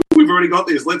 We've already got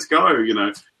this, let's go,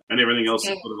 and everything else is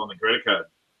sort of on the credit card.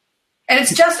 And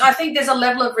it's just, I think there's a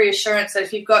level of reassurance that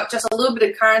if you've got just a little bit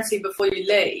of currency before you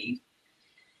leave,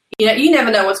 you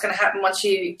never know what's going to happen once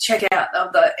you check out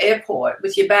of the airport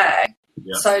with your bag.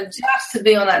 Yeah. So just to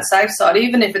be on that safe side,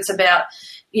 even if it's about,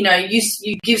 you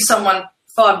give someone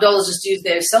 $5 just to use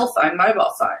their cell phone,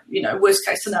 mobile phone, worst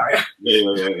case scenario.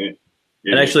 Yeah.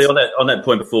 And actually, on that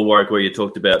point before, Warwick, where you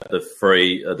talked about the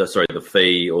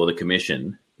fee or the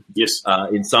commission. Yes.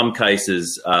 In some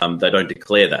cases, they don't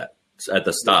declare that at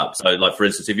the start. So, like for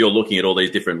instance, if you're looking at all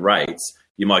these different rates,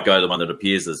 you might go to the one that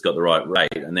appears that's got the right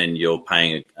rate, and then you're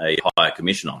paying a higher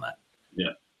commission on that.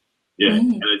 Yeah,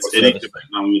 and it's depending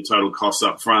on your total costs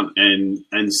up front, and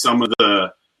some of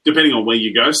the, depending on where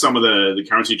you go, some of the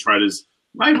currency traders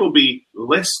may well be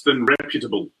less than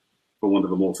reputable, for want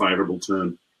of a more favourable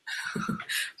term.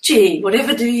 Gee,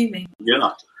 whatever do you mean?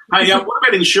 Yeah. Hey, what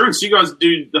about insurance? Do you guys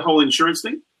do the whole insurance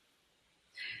thing?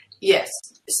 Yes,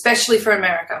 especially for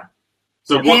America.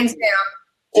 So hands down,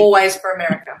 always for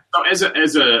America. So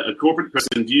as a corporate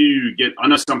person, do you get, I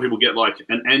know some people get like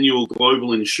an annual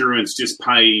global insurance, just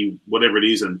pay whatever it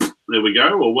is and there we go,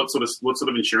 or what sort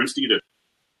of insurance do you do?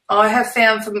 I have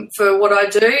found for what I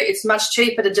do, it's much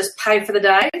cheaper to just pay for the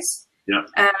days. Yeah.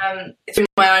 Through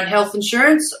my own health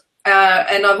insurance.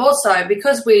 And I've also,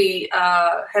 because we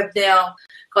have now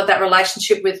got that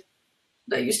relationship with,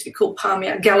 they used to be called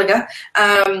Palmier Gallagher,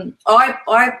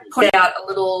 I put out a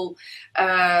little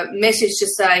message to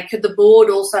say, could the board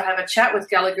also have a chat with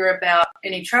Gallagher about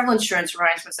any travel insurance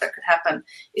arrangements that could happen,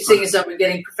 seeing as though we're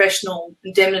getting professional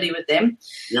indemnity with them.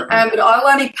 Yep. But I'll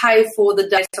only pay for the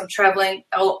days I'm travelling.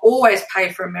 I'll always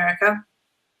pay for America.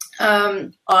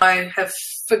 I have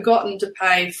forgotten to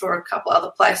pay for a couple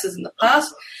other places in the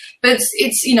past, but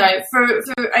it's for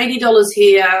 $80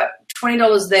 here,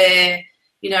 $20 there,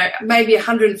 maybe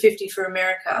 $150 for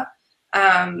America,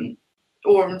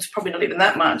 or it's probably not even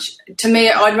that much. To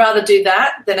me, I'd rather do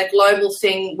that than a global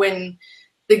thing when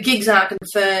the gigs aren't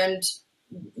confirmed,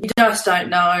 you just don't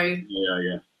know.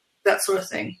 Yeah. That sort of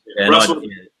thing.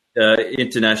 And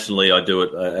internationally, I do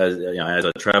it as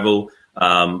I travel.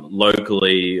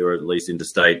 Locally, or at least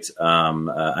interstate,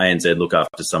 ANZ look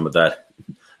after some of that.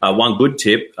 One good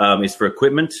tip is for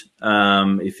equipment.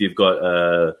 If you've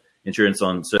got insurance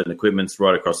on certain equipments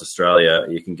right across Australia,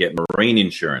 you can get marine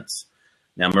insurance.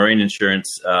 Now, marine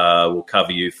insurance will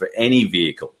cover you for any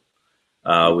vehicle,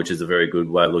 which is a very good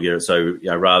way of looking at it. So,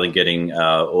 rather than getting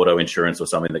auto insurance or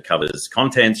something that covers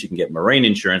contents, you can get marine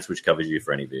insurance, which covers you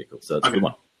for any vehicle. So it's a good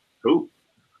one. Cool.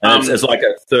 And it's like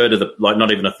a third of the,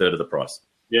 not even a third of the price.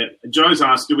 Yeah. Joe's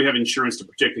asked, do we have insurance to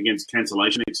protect against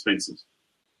cancellation expenses?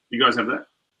 Do you guys have that?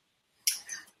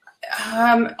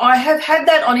 I have had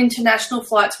that on international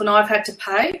flights when I've had to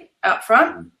pay up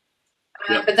front.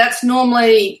 Yep. But that's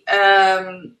normally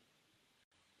that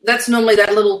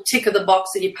little tick of the box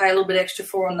that you pay a little bit extra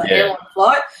for on the airline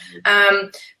flight.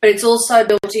 But it's also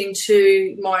built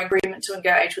into my agreement to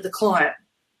engage with the client.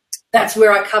 That's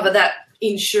where I cover that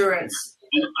insurance.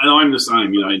 And I'm the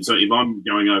same, so if I'm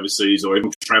going overseas or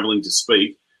even travelling to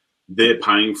speak, they're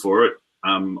paying for it.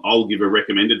 I'll give a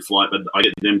recommended flight, but I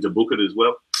get them to book it as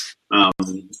well.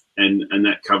 And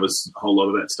that covers a whole lot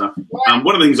of that stuff.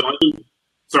 One of the things I do,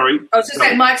 sorry. I was just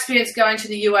saying my experience going to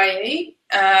the UAE,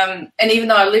 and even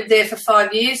though I lived there for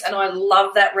 5 years and I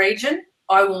love that region,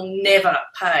 I will never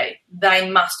pay. They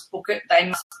must book it. They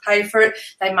must pay for it.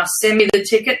 They must send me the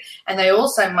ticket, and they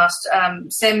also must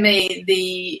send me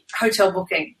the hotel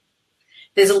booking.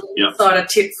 There's a little insider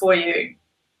tip for you.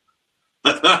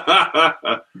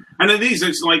 And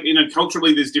it's like,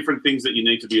 culturally there's different things that you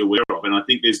need to be aware of. And I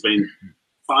think there's been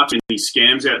far too many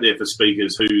scams out there for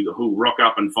speakers who rock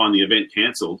up and find the event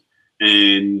cancelled,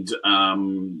 and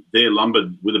they're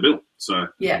lumbered with a bill. So,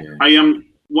 yeah. Hey,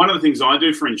 one of the things I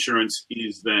do for insurance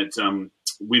is that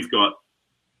we've got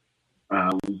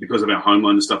because of our home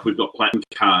loan and stuff, we've got platinum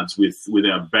cards with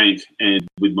our bank, and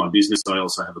with my business, I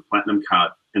also have a platinum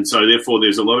card. And so therefore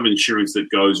there's a lot of insurance that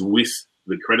goes with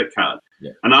the credit card.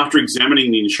 Yeah. And after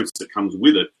examining the insurance that comes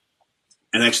with it,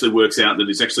 it actually works out that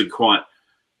it's actually quite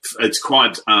a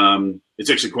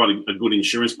good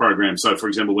insurance program. So for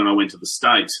example, when I went to the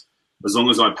States, as long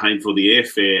as I paid for the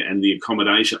airfare and the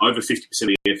accommodation, over 50% of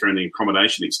the airfare and the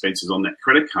accommodation expenses on that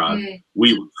credit card,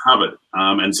 we were covered.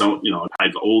 And so, I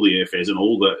paid for all the airfares and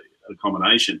all the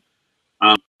accommodation.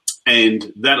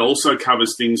 And that also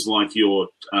covers things like your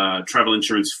travel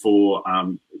insurance for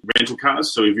rental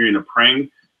cars. So if you're in a prang,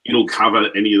 it'll cover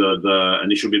any of the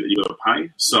initial bit that you've got to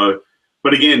pay. So,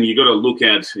 but again, you've got to look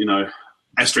at,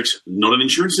 asterisk, not an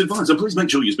insurance advisor. Please make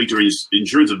sure you speak to your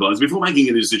insurance advisor before making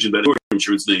a decision about your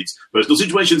insurance needs. Personal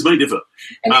situations may differ.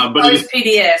 And but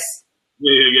PDS.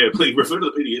 Yeah. Please refer to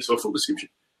the PDS for a full description.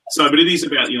 So, but it is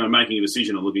about, making a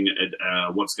decision and looking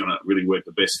at what's going to really work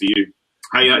the best for you.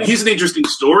 Hey, here's an interesting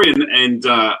story, and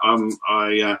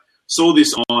I saw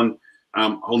this on,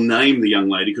 I'll name the young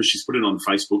lady because she's put it on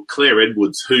Facebook, Claire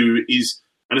Edwards, who is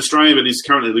an Australian but is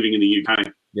currently living in the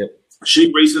UK. Yep.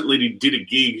 She recently did a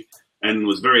gig and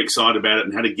was very excited about it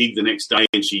and had a gig the next day,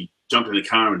 and she jumped in a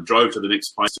car and drove to the next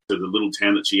place, to the little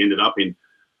town that she ended up in,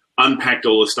 unpacked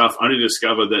all the stuff, only to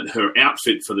discover that her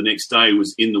outfit for the next day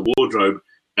was in the wardrobe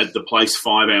at the place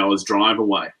 5 hours drive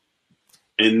away.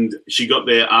 And she got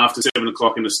there after 7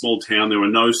 o'clock in a small town. There were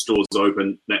no stores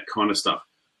open, that kind of stuff.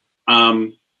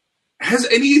 Has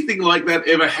anything like that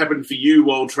ever happened for you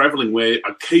while traveling, where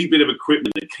a key bit of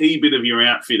equipment, a key bit of your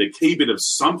outfit, a key bit of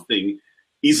something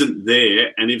isn't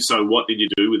there? And if so, what did you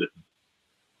do with it?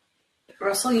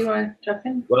 Russell, you want to jump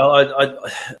in? Well,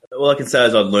 all I can say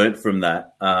is I learnt from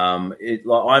that.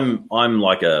 I'm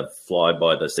like a fly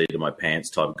by the seat of my pants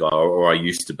type guy, or I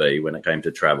used to be when it came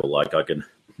to travel. Like I can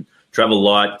travel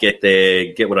light, get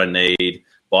there, get what I need,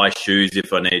 buy shoes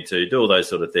if I need to, do all those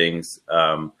sort of things.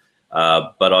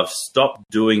 But I've stopped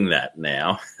doing that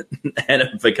now and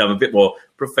have become a bit more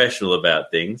professional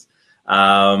about things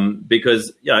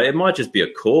because it might just be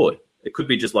a cord. It could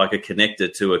be just like a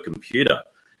connector to a computer.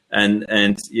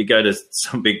 And you go to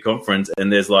some big conference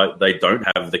and there's they don't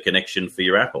have the connection for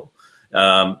your Apple.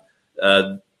 I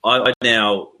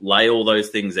now lay all those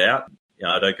things out.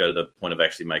 I don't go to the point of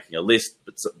actually making a list,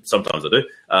 but sometimes I do.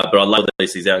 But I lay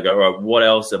these things out and go, all right, what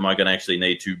else am I going to actually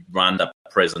need to run a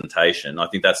presentation? I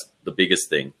think that's the biggest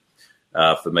thing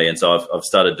for me. And so I've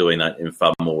started doing that in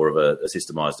far more of a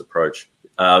systemized approach.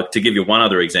 To give you one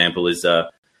other example is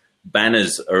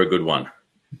banners are a good one.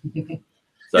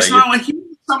 So I hear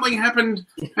something happened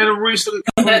at a recent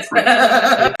conference.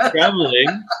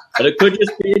 Traveling, but it could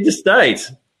just be interstate.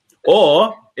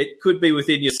 Or it could be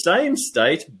within your same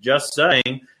state, just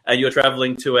saying, and you're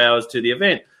traveling 2 hours to the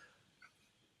event.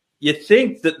 You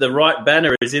think that the right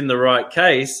banner is in the right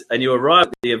case, and you arrive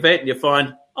at the event and you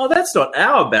find, oh, that's not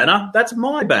our banner, that's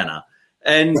my banner.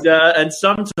 And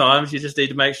sometimes you just need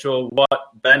to make sure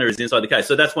what banner is inside the case.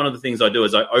 So that's one of the things I do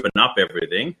is I open up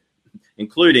everything,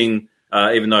 including,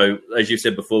 even though, as you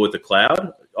said before with the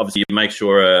cloud, obviously you make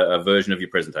sure a version of your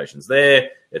presentation's there,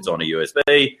 it's on a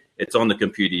USB, it's on the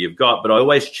computer you've got, but I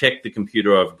always check the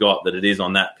computer I've got that it is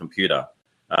on that computer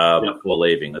before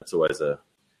leaving. That's always a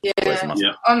must.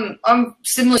 Yeah. I'm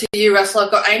similar to you, Russell.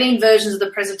 I've got 18 versions of the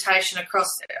presentation across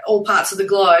all parts of the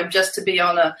globe just to be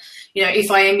on if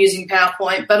I am using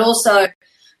PowerPoint. But also,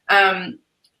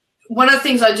 one of the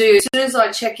things I do as soon as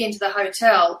I check into the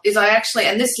hotel is I actually,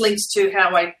 and this links to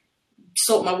how I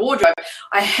sort my wardrobe,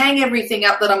 I hang everything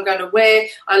up that I'm going to wear,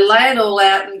 I lay it all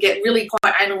out and get really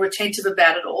quite anal retentive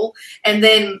about it all, and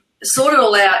then sort it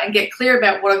all out and get clear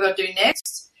about what I've got to do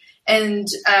next. And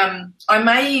I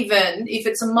may even, if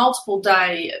it's a multiple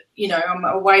day, I'm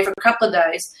away for a couple of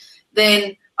days,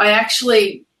 then I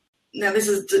actually, now this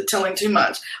is telling too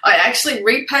much, I actually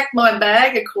repack my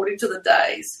bag according to the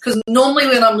days. Because normally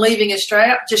when I'm leaving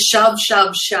Australia, just shove,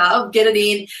 get it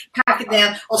in, pack it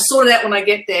down. I'll sort it out when I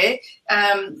get there.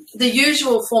 The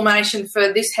usual formation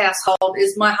for this household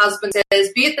is my husband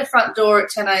says, be at the front door at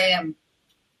 10 a.m.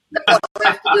 That's what I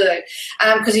have to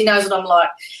do because he knows what I'm like.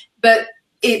 But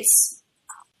it's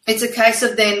a case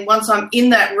of then once I'm in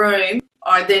that room,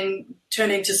 I then turn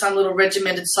into some little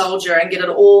regimented soldier and get it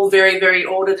all very, very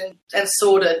ordered and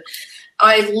sorted.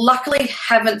 I luckily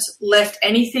haven't left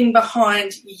anything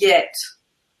behind yet.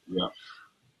 Yeah.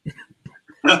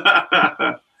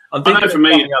 I'm thinking for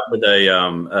me up with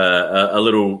a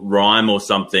little rhyme or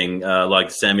something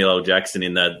like Samuel L. Jackson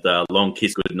in that Long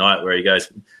Kiss Goodnight where he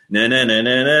goes, na na na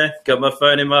na na, got my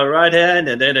phone in my right hand,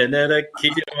 and na na na na,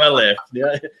 keep it in my left.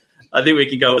 Yeah. I think we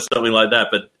can go with something like that,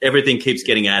 but everything keeps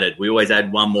getting added. We always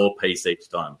add one more piece each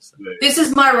time. So. This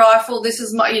is my rifle. This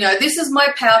is my, this is my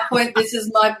PowerPoint. This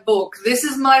is my book. This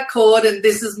is my cord, and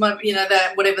this is my,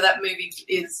 that whatever that movie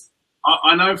is.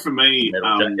 I know for me,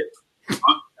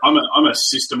 I'm a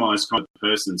systemized kind of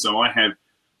person. So I have,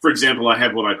 for example, I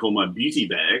have what I call my beauty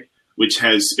bag, which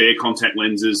has spare contact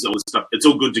lenses, all this stuff. It's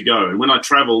all good to go. And when I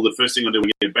travel, the first thing I do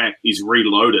when I get back is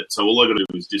reload it. So all I got to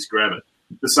do is just grab it.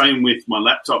 The same with my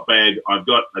laptop bag. I've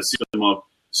got a system of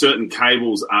certain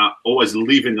cables always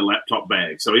live in the laptop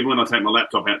bag. So even when I take my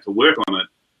laptop out to work on it,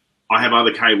 I have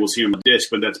other cables here on my desk,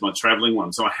 but that's my traveling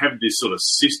one. So I have this sort of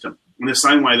system. In the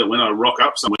same way that when I rock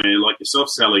up somewhere like yourself,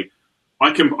 Sally,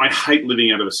 I hate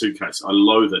living out of a suitcase. I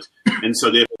loathe it. And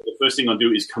so therefore, the first thing I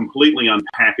do is completely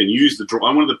unpack and use the drawer.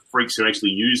 I'm one of the freaks who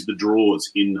actually use the drawers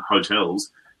in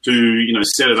hotels to,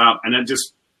 set it up. And it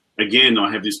just, again,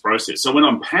 I have this process. So when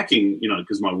I'm packing,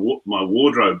 because my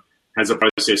wardrobe has a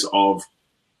process of,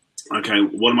 okay,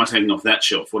 what am I taking off that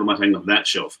shelf? What am I taking off that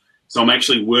shelf? So I'm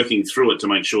actually working through it to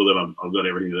make sure that I've got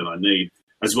everything that I need,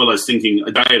 as well as thinking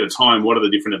a day at a time, what are the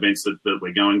different events that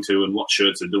we're going to and what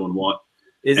shirts are doing what.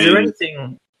 Is there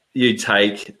anything you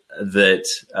take that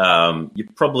you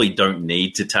probably don't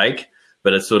need to take,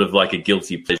 but it's sort of like a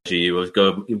guilty pleasure? You've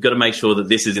got to make sure that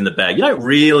this is in the bag. You don't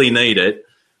really need it,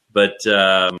 but...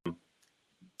 I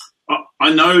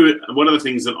know one of the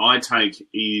things that I take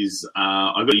is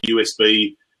I've got a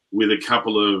USB with a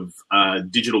couple of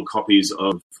digital copies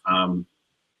of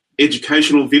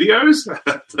educational videos,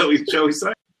 shall we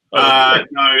say?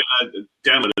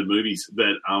 Downloaded movies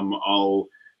that I'll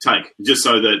take, just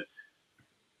so that,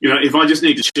 if I just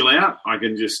need to chill out, I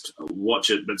can just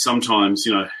watch it. But sometimes,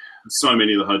 so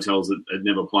many of the hotels it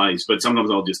never plays, but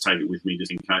sometimes I'll just take it with me just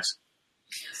in case.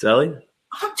 Sally?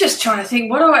 I'm just trying to think.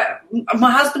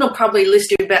 My husband will probably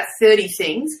list you about 30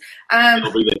 things.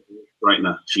 It'll be the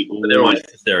straightener. They're all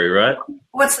necessary, right?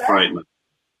 What's that? Straightener.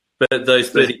 But those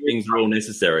 30 things are all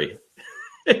necessary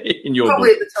in your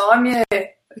probably book. At the time, yeah.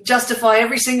 Justify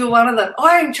every single one of them.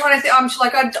 I'm trying to think. I'm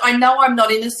like, I know I'm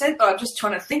not innocent, but I'm just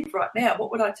trying to think right now. What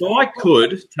would I take? So I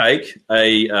could take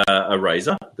a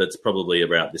razor that's probably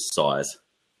about this size.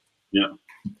 Yeah.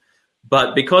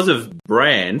 But because of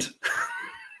brand,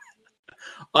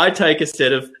 I take a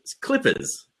set of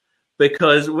clippers,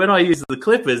 because when I use the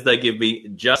clippers, they give me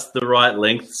just the right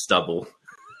length stubble.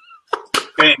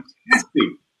 Fantastic.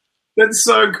 That's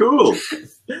so cool.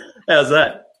 How's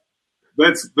that?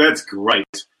 That's great.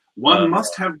 One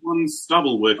must have one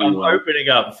stubble working well. I'm opening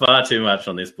up far too much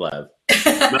on this blab.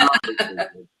 No,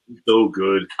 it's all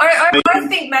good. I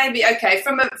think maybe, okay,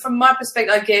 from my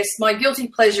perspective, I guess my guilty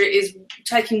pleasure is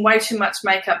taking way too much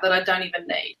makeup that I don't even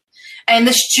need. And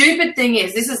the stupid thing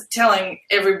is, this is telling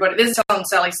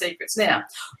Sally secrets now.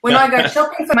 When I go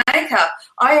shopping for makeup,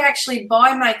 I actually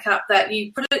buy makeup that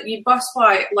you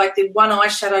buy like the one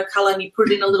eyeshadow colour and you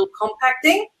put it in a little compact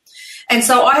thing. And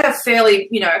so I have fairly,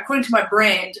 according to my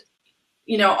brand,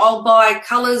 I'll buy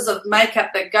colours of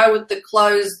makeup that go with the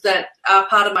clothes that are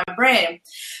part of my brand.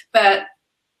 But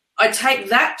I take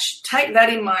that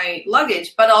in my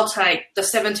luggage, but I'll take the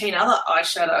 17 other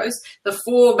eyeshadows, the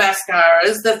 4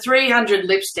 mascaras, the 300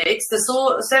 lipsticks,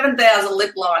 the 7,000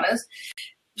 lip liners.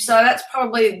 So that's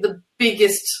probably the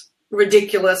biggest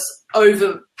ridiculous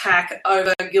overpack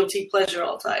over guilty pleasure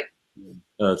I'll take.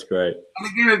 Oh, that's great.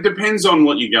 And again, it depends on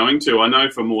what you're going to. I know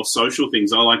for more social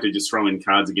things, I like to just throw in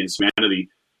Cards Against Humanity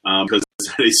because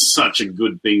that is such a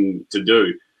good thing to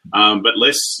do. But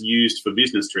less used for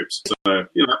business trips. So,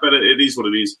 but it is what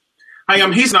it is. Hey,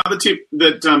 here's another tip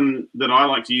that I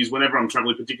like to use whenever I'm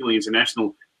traveling, particularly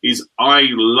international, is I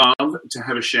love to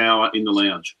have a shower in the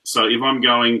lounge. So if I'm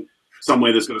going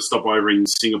somewhere that's got to stop over in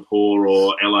Singapore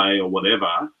or LA or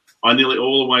whatever, I nearly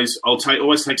always take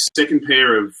a second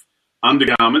pair of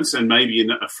undergarments and maybe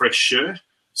a fresh shirt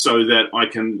so that I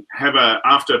can have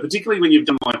particularly when you've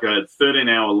done like a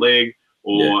 13-hour leg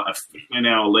or a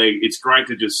 15-hour leg, it's great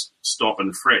to just stop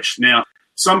and fresh. Now,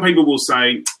 some people will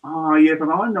say, oh, yeah, but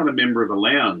I'm not a member of a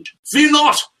lounge. Fear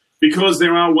not, because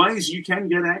there are ways you can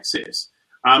get access.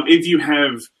 If you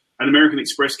have an American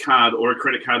Express card or a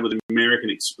credit card with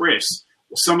American Express,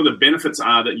 some of the benefits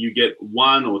are that you get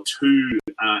 1 or 2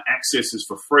 accesses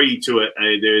for free to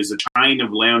there's a chain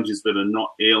of lounges that are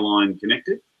not airline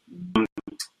connected.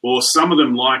 Or some of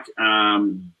them, like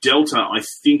Delta, I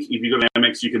think if you've got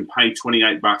Amex, you can pay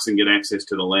 $28 and get access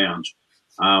to the lounge.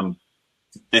 And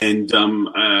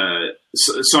some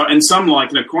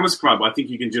like Qantas Club, I think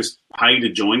you can just pay to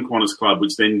join Qantas Club,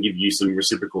 which then give you some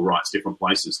reciprocal rights, different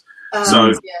places.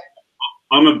 I'm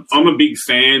a big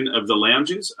fan of the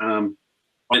lounges.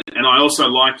 And I also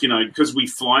like, because we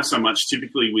fly so much,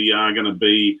 typically we are going to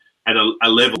be at a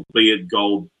level, be it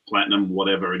gold, platinum,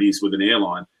 whatever it is with an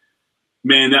airline.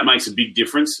 Man, that makes a big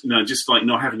difference. Just like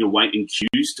not having to wait in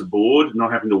queues to board,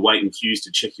 not having to wait in queues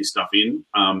to check your stuff in.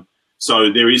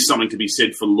 So there is something to be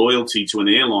said for loyalty to an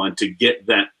airline to get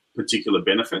that particular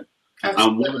benefit.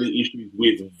 One of the issues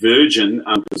with Virgin,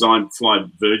 because I fly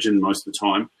Virgin most of the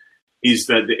time, is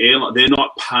that the airline, they're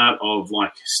not part of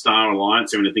like Star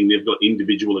Alliance or anything. They've got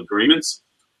individual agreements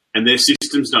and their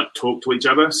systems don't talk to each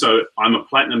other. So I'm a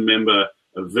platinum member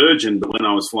of Virgin, but when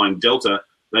I was flying Delta,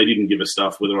 they didn't give a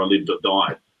stuff whether I lived or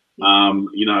died.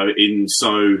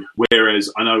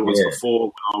 Whereas I know once before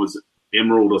when I was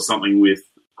Emerald or something with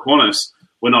Qantas,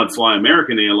 when I'd fly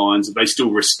American Airlines, they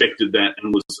still respected that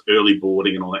and was early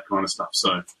boarding and all that kind of stuff.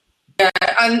 So, yeah,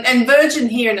 and Virgin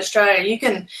here in Australia, you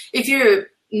can, if you're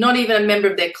not even a member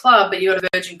of their club, but you've got a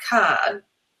Virgin card,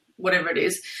 whatever it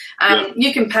is,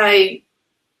 you can pay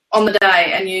on the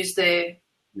day and use their.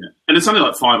 Yeah, and it's only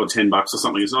like $5 or $10 or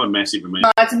something. It's not a massive amount.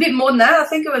 No, it's a bit more than that. I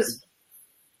think I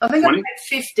paid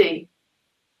 50.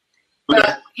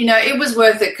 But it was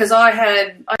worth it because I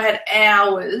had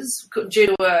hours due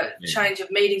to a change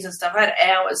of meetings and stuff. I had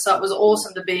hours, so it was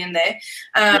awesome to be in there.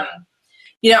 I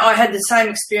had the same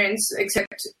experience,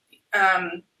 except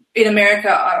in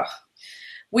America,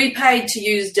 we paid to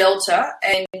use Delta,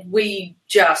 and we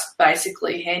just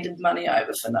basically handed money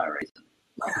over for no reason.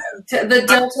 The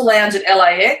Delta Lounge at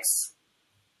LAX.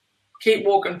 Keep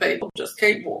walking, people. Just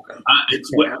keep walking.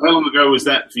 How long ago was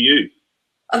that for you?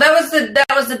 That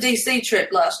was the DC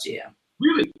trip last year.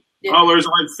 Really? Yeah. Oh, whereas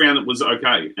I found it was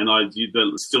okay, and I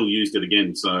still used it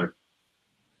again. So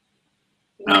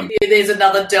there's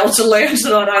another Delta Lounge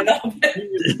that I don't know.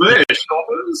 There,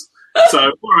 shoppers.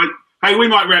 So all right, hey, we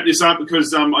might wrap this up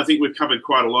because I think we've covered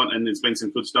quite a lot, and there's been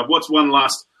some good stuff. What's one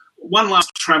last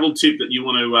travel tip that you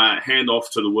want to hand off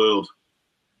to the world?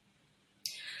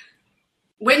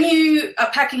 When you are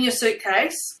packing your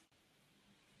suitcase,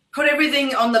 put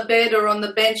everything on the bed or on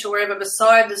the bench or wherever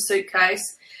beside the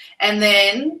suitcase, and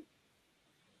then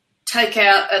take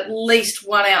out at least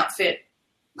one outfit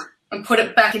and put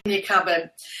it back in your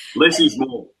cupboard. Less is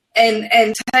more.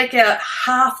 And take out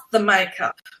half the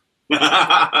makeup.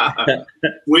 I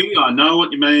know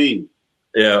what you mean.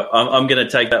 Yeah, I'm going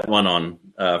to take that one on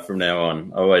from now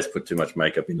on. I always put too much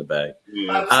makeup in the bag.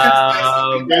 Yeah.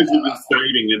 It goes with the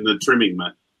shaving and the trimming,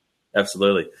 mate.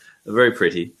 Absolutely. Very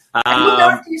pretty. And look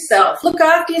after yourself. Look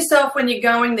after yourself when you're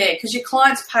going there because your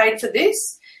client's paid for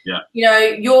this. Yeah.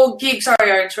 Your gig,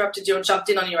 sorry I interrupted you and jumped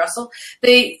in on you, Russell.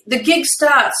 The gig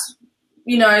starts,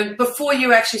 before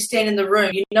you actually stand in the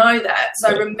room. You know that.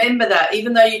 So remember that.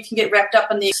 Even though you can get wrapped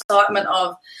up in the excitement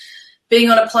of being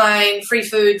on a plane, free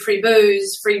food, free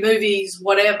booze, free movies,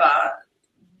 whatever,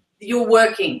 you're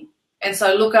working. And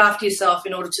so look after yourself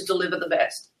in order to deliver the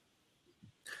best.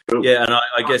 Yeah, and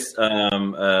I guess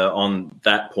on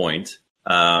that point,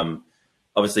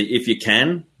 obviously, if you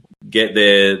can, get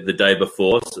there the day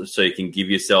before so you can give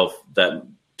yourself that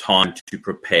time to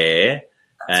prepare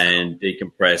and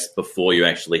decompress before you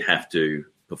actually have to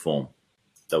perform.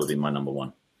 That would be my number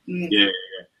one. Yeah.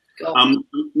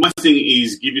 My thing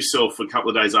is give yourself a couple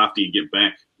of days after you get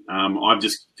back. I've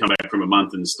just come back from a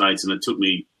month in the States and it took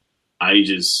me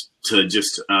ages to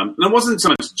just and it wasn't so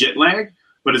much jet lag,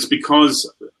 but it's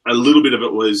because a little bit of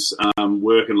it was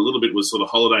work and a little bit was sort of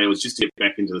holiday. It was just to get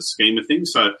back into the scheme of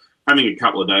things. So having a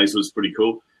couple of days was pretty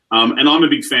cool. And I'm a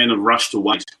big fan of rush to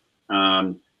wait.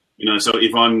 So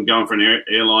if I'm going for an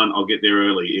airline, I'll get there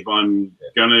early. If I'm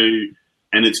going to,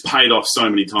 and it's paid off so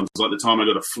many times. Like the time I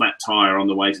got a flat tire on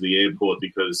the way to the airport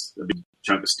because a big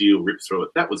chunk of steel ripped through it.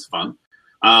 That was fun.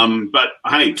 But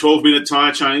hey, 12-minute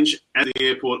tire change at the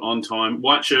airport on time,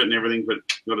 white shirt and everything, but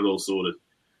got it all sorted.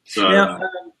 So now,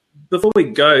 before we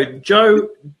go, Joe,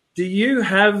 do you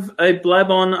have a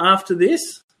blab on after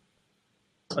this?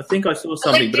 I think I saw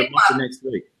something, but it might be next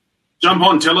week. Jump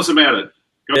on, tell us about it.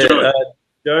 Go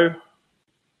Joe?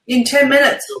 In 10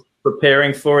 minutes.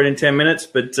 Preparing for it in 10 minutes,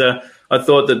 but I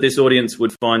thought that this audience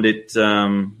would find it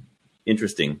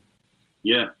interesting.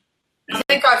 Yeah. I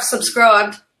think I've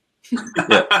subscribed.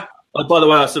 Yeah. Oh, by the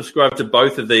way, I subscribed to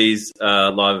both of these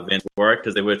live events for it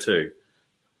because there were two.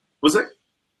 Was it?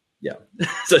 Yeah.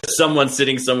 So someone's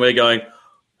sitting somewhere going,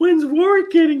 when's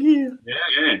Warwick getting here?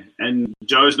 Yeah. And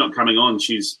Joe's not coming on.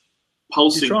 She's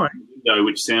pulsing the window,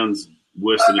 which sounds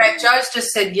worse than it. Joe's just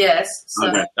said yes.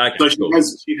 So,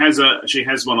 so she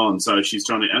has one on. So she's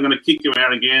trying to. I'm going to kick you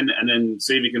out again, and then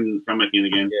see if you can come back in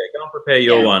again. Yeah, go and prepare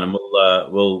your one, and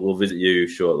we'll visit you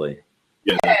shortly.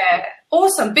 Yeah,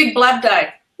 awesome, big blab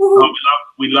day. Oh,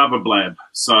 we love a blab.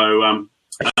 So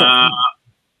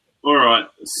All right,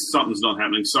 something's not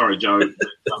happening. Sorry, Joe.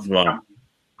 Right.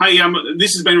 Hey,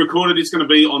 this has been recorded. It's going to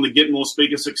be on the Get More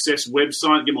Speaker Success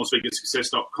website,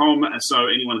 getmorespeakersuccess.com. And so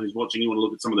anyone who's watching, you want to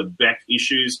look at some of the back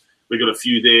issues, we've got a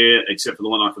few there, except for the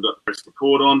one I forgot to press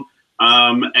record on.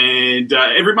 And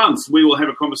every month we will have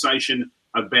a conversation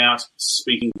about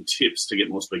speaking tips to get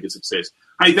more speaker success.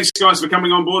 Hey, thanks, guys, for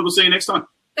coming on board. We'll see you next time.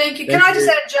 Thank you. Can I just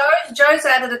add, Joe's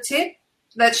added a tip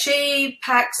that she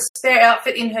packs a spare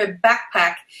outfit in her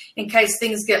backpack in case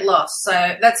things get lost.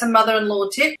 So that's a mother-in-law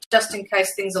tip, just in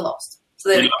case things are lost. So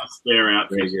there you go. Spare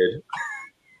outfit. Very good.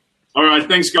 All right,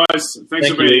 thanks, guys. Thanks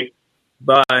for being here.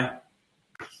 Bye.